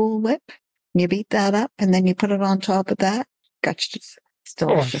the Cool Whip. You beat that up and then you put it on top of that. Gotcha. It's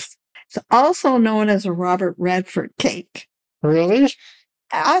delicious. It's also known as a Robert Redford cake. Really?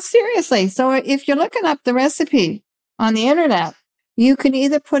 Seriously. So if you're looking up the recipe on the internet, you can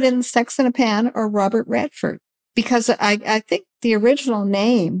either put in sex in a pan or Robert Redford because I think the original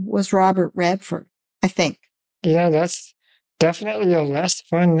name was Robert Redford, I think. Yeah, that's definitely a less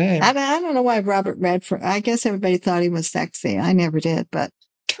fun name. I don't know why Robert Redford. I guess everybody thought he was sexy. I never did, but...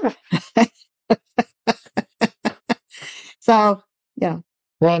 So, yeah.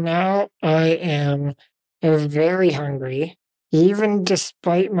 Well, now I am very hungry, even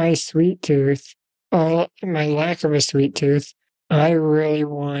despite my sweet tooth, my lack of a sweet tooth. I really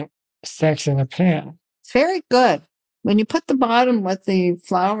want Sex in a Pan. It's very good. When you put the bottom with the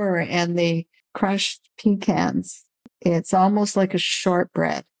flour and the crushed pecans, it's almost like a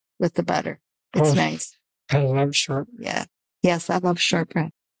shortbread with the butter. It's nice. I love shortbread. Yeah. Yes, I love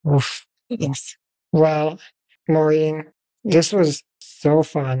shortbread. Oof. Yes. Well, Maureen, this was so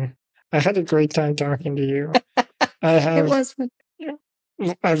fun. I had a great time talking to you. It was fun.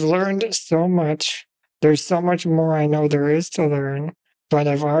 I've learned so much. There's so much more I know there is to learn, but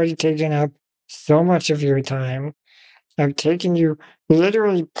I've already taken up so much of your time. I've taken you,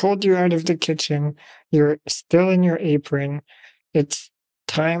 literally pulled you out of the kitchen. You're still in your apron. It's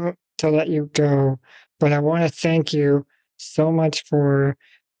time to let you go. But I want to thank you so much for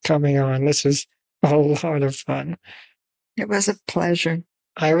coming on. This was a lot of fun. It was a pleasure.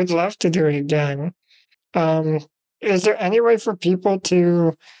 I would love to do it again. Is there any way for people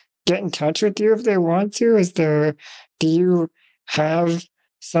to get in touch with you if they want to? Do you have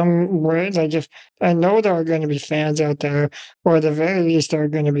some way, like if I know there are going to be fans out there, or at the very least there are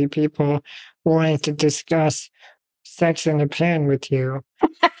going to be people wanting to discuss Sex in a Pan with you.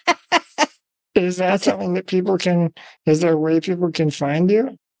 Is that something that is there a way people can find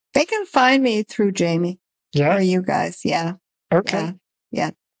you? They can find me through Jamie. Yeah. Or you guys. Yeah. Okay.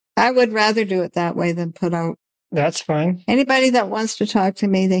 Yeah. I would rather do it that way than put out. That's fine. Anybody that wants to talk to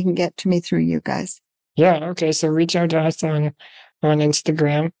me, they can get to me through you guys. Yeah. Okay. So reach out to us on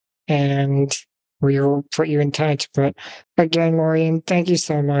Instagram and we will put you in touch. But again, Maureen, thank you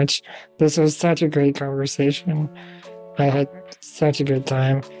so much. This was such a great conversation. I had such a good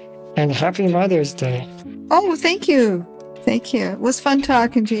time. And happy Mother's Day. Oh, thank you. Thank you. It was fun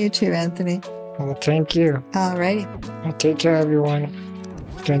talking to you too, Anthony. Well, thank you. All righty. Take care, everyone.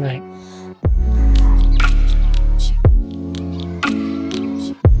 Good night.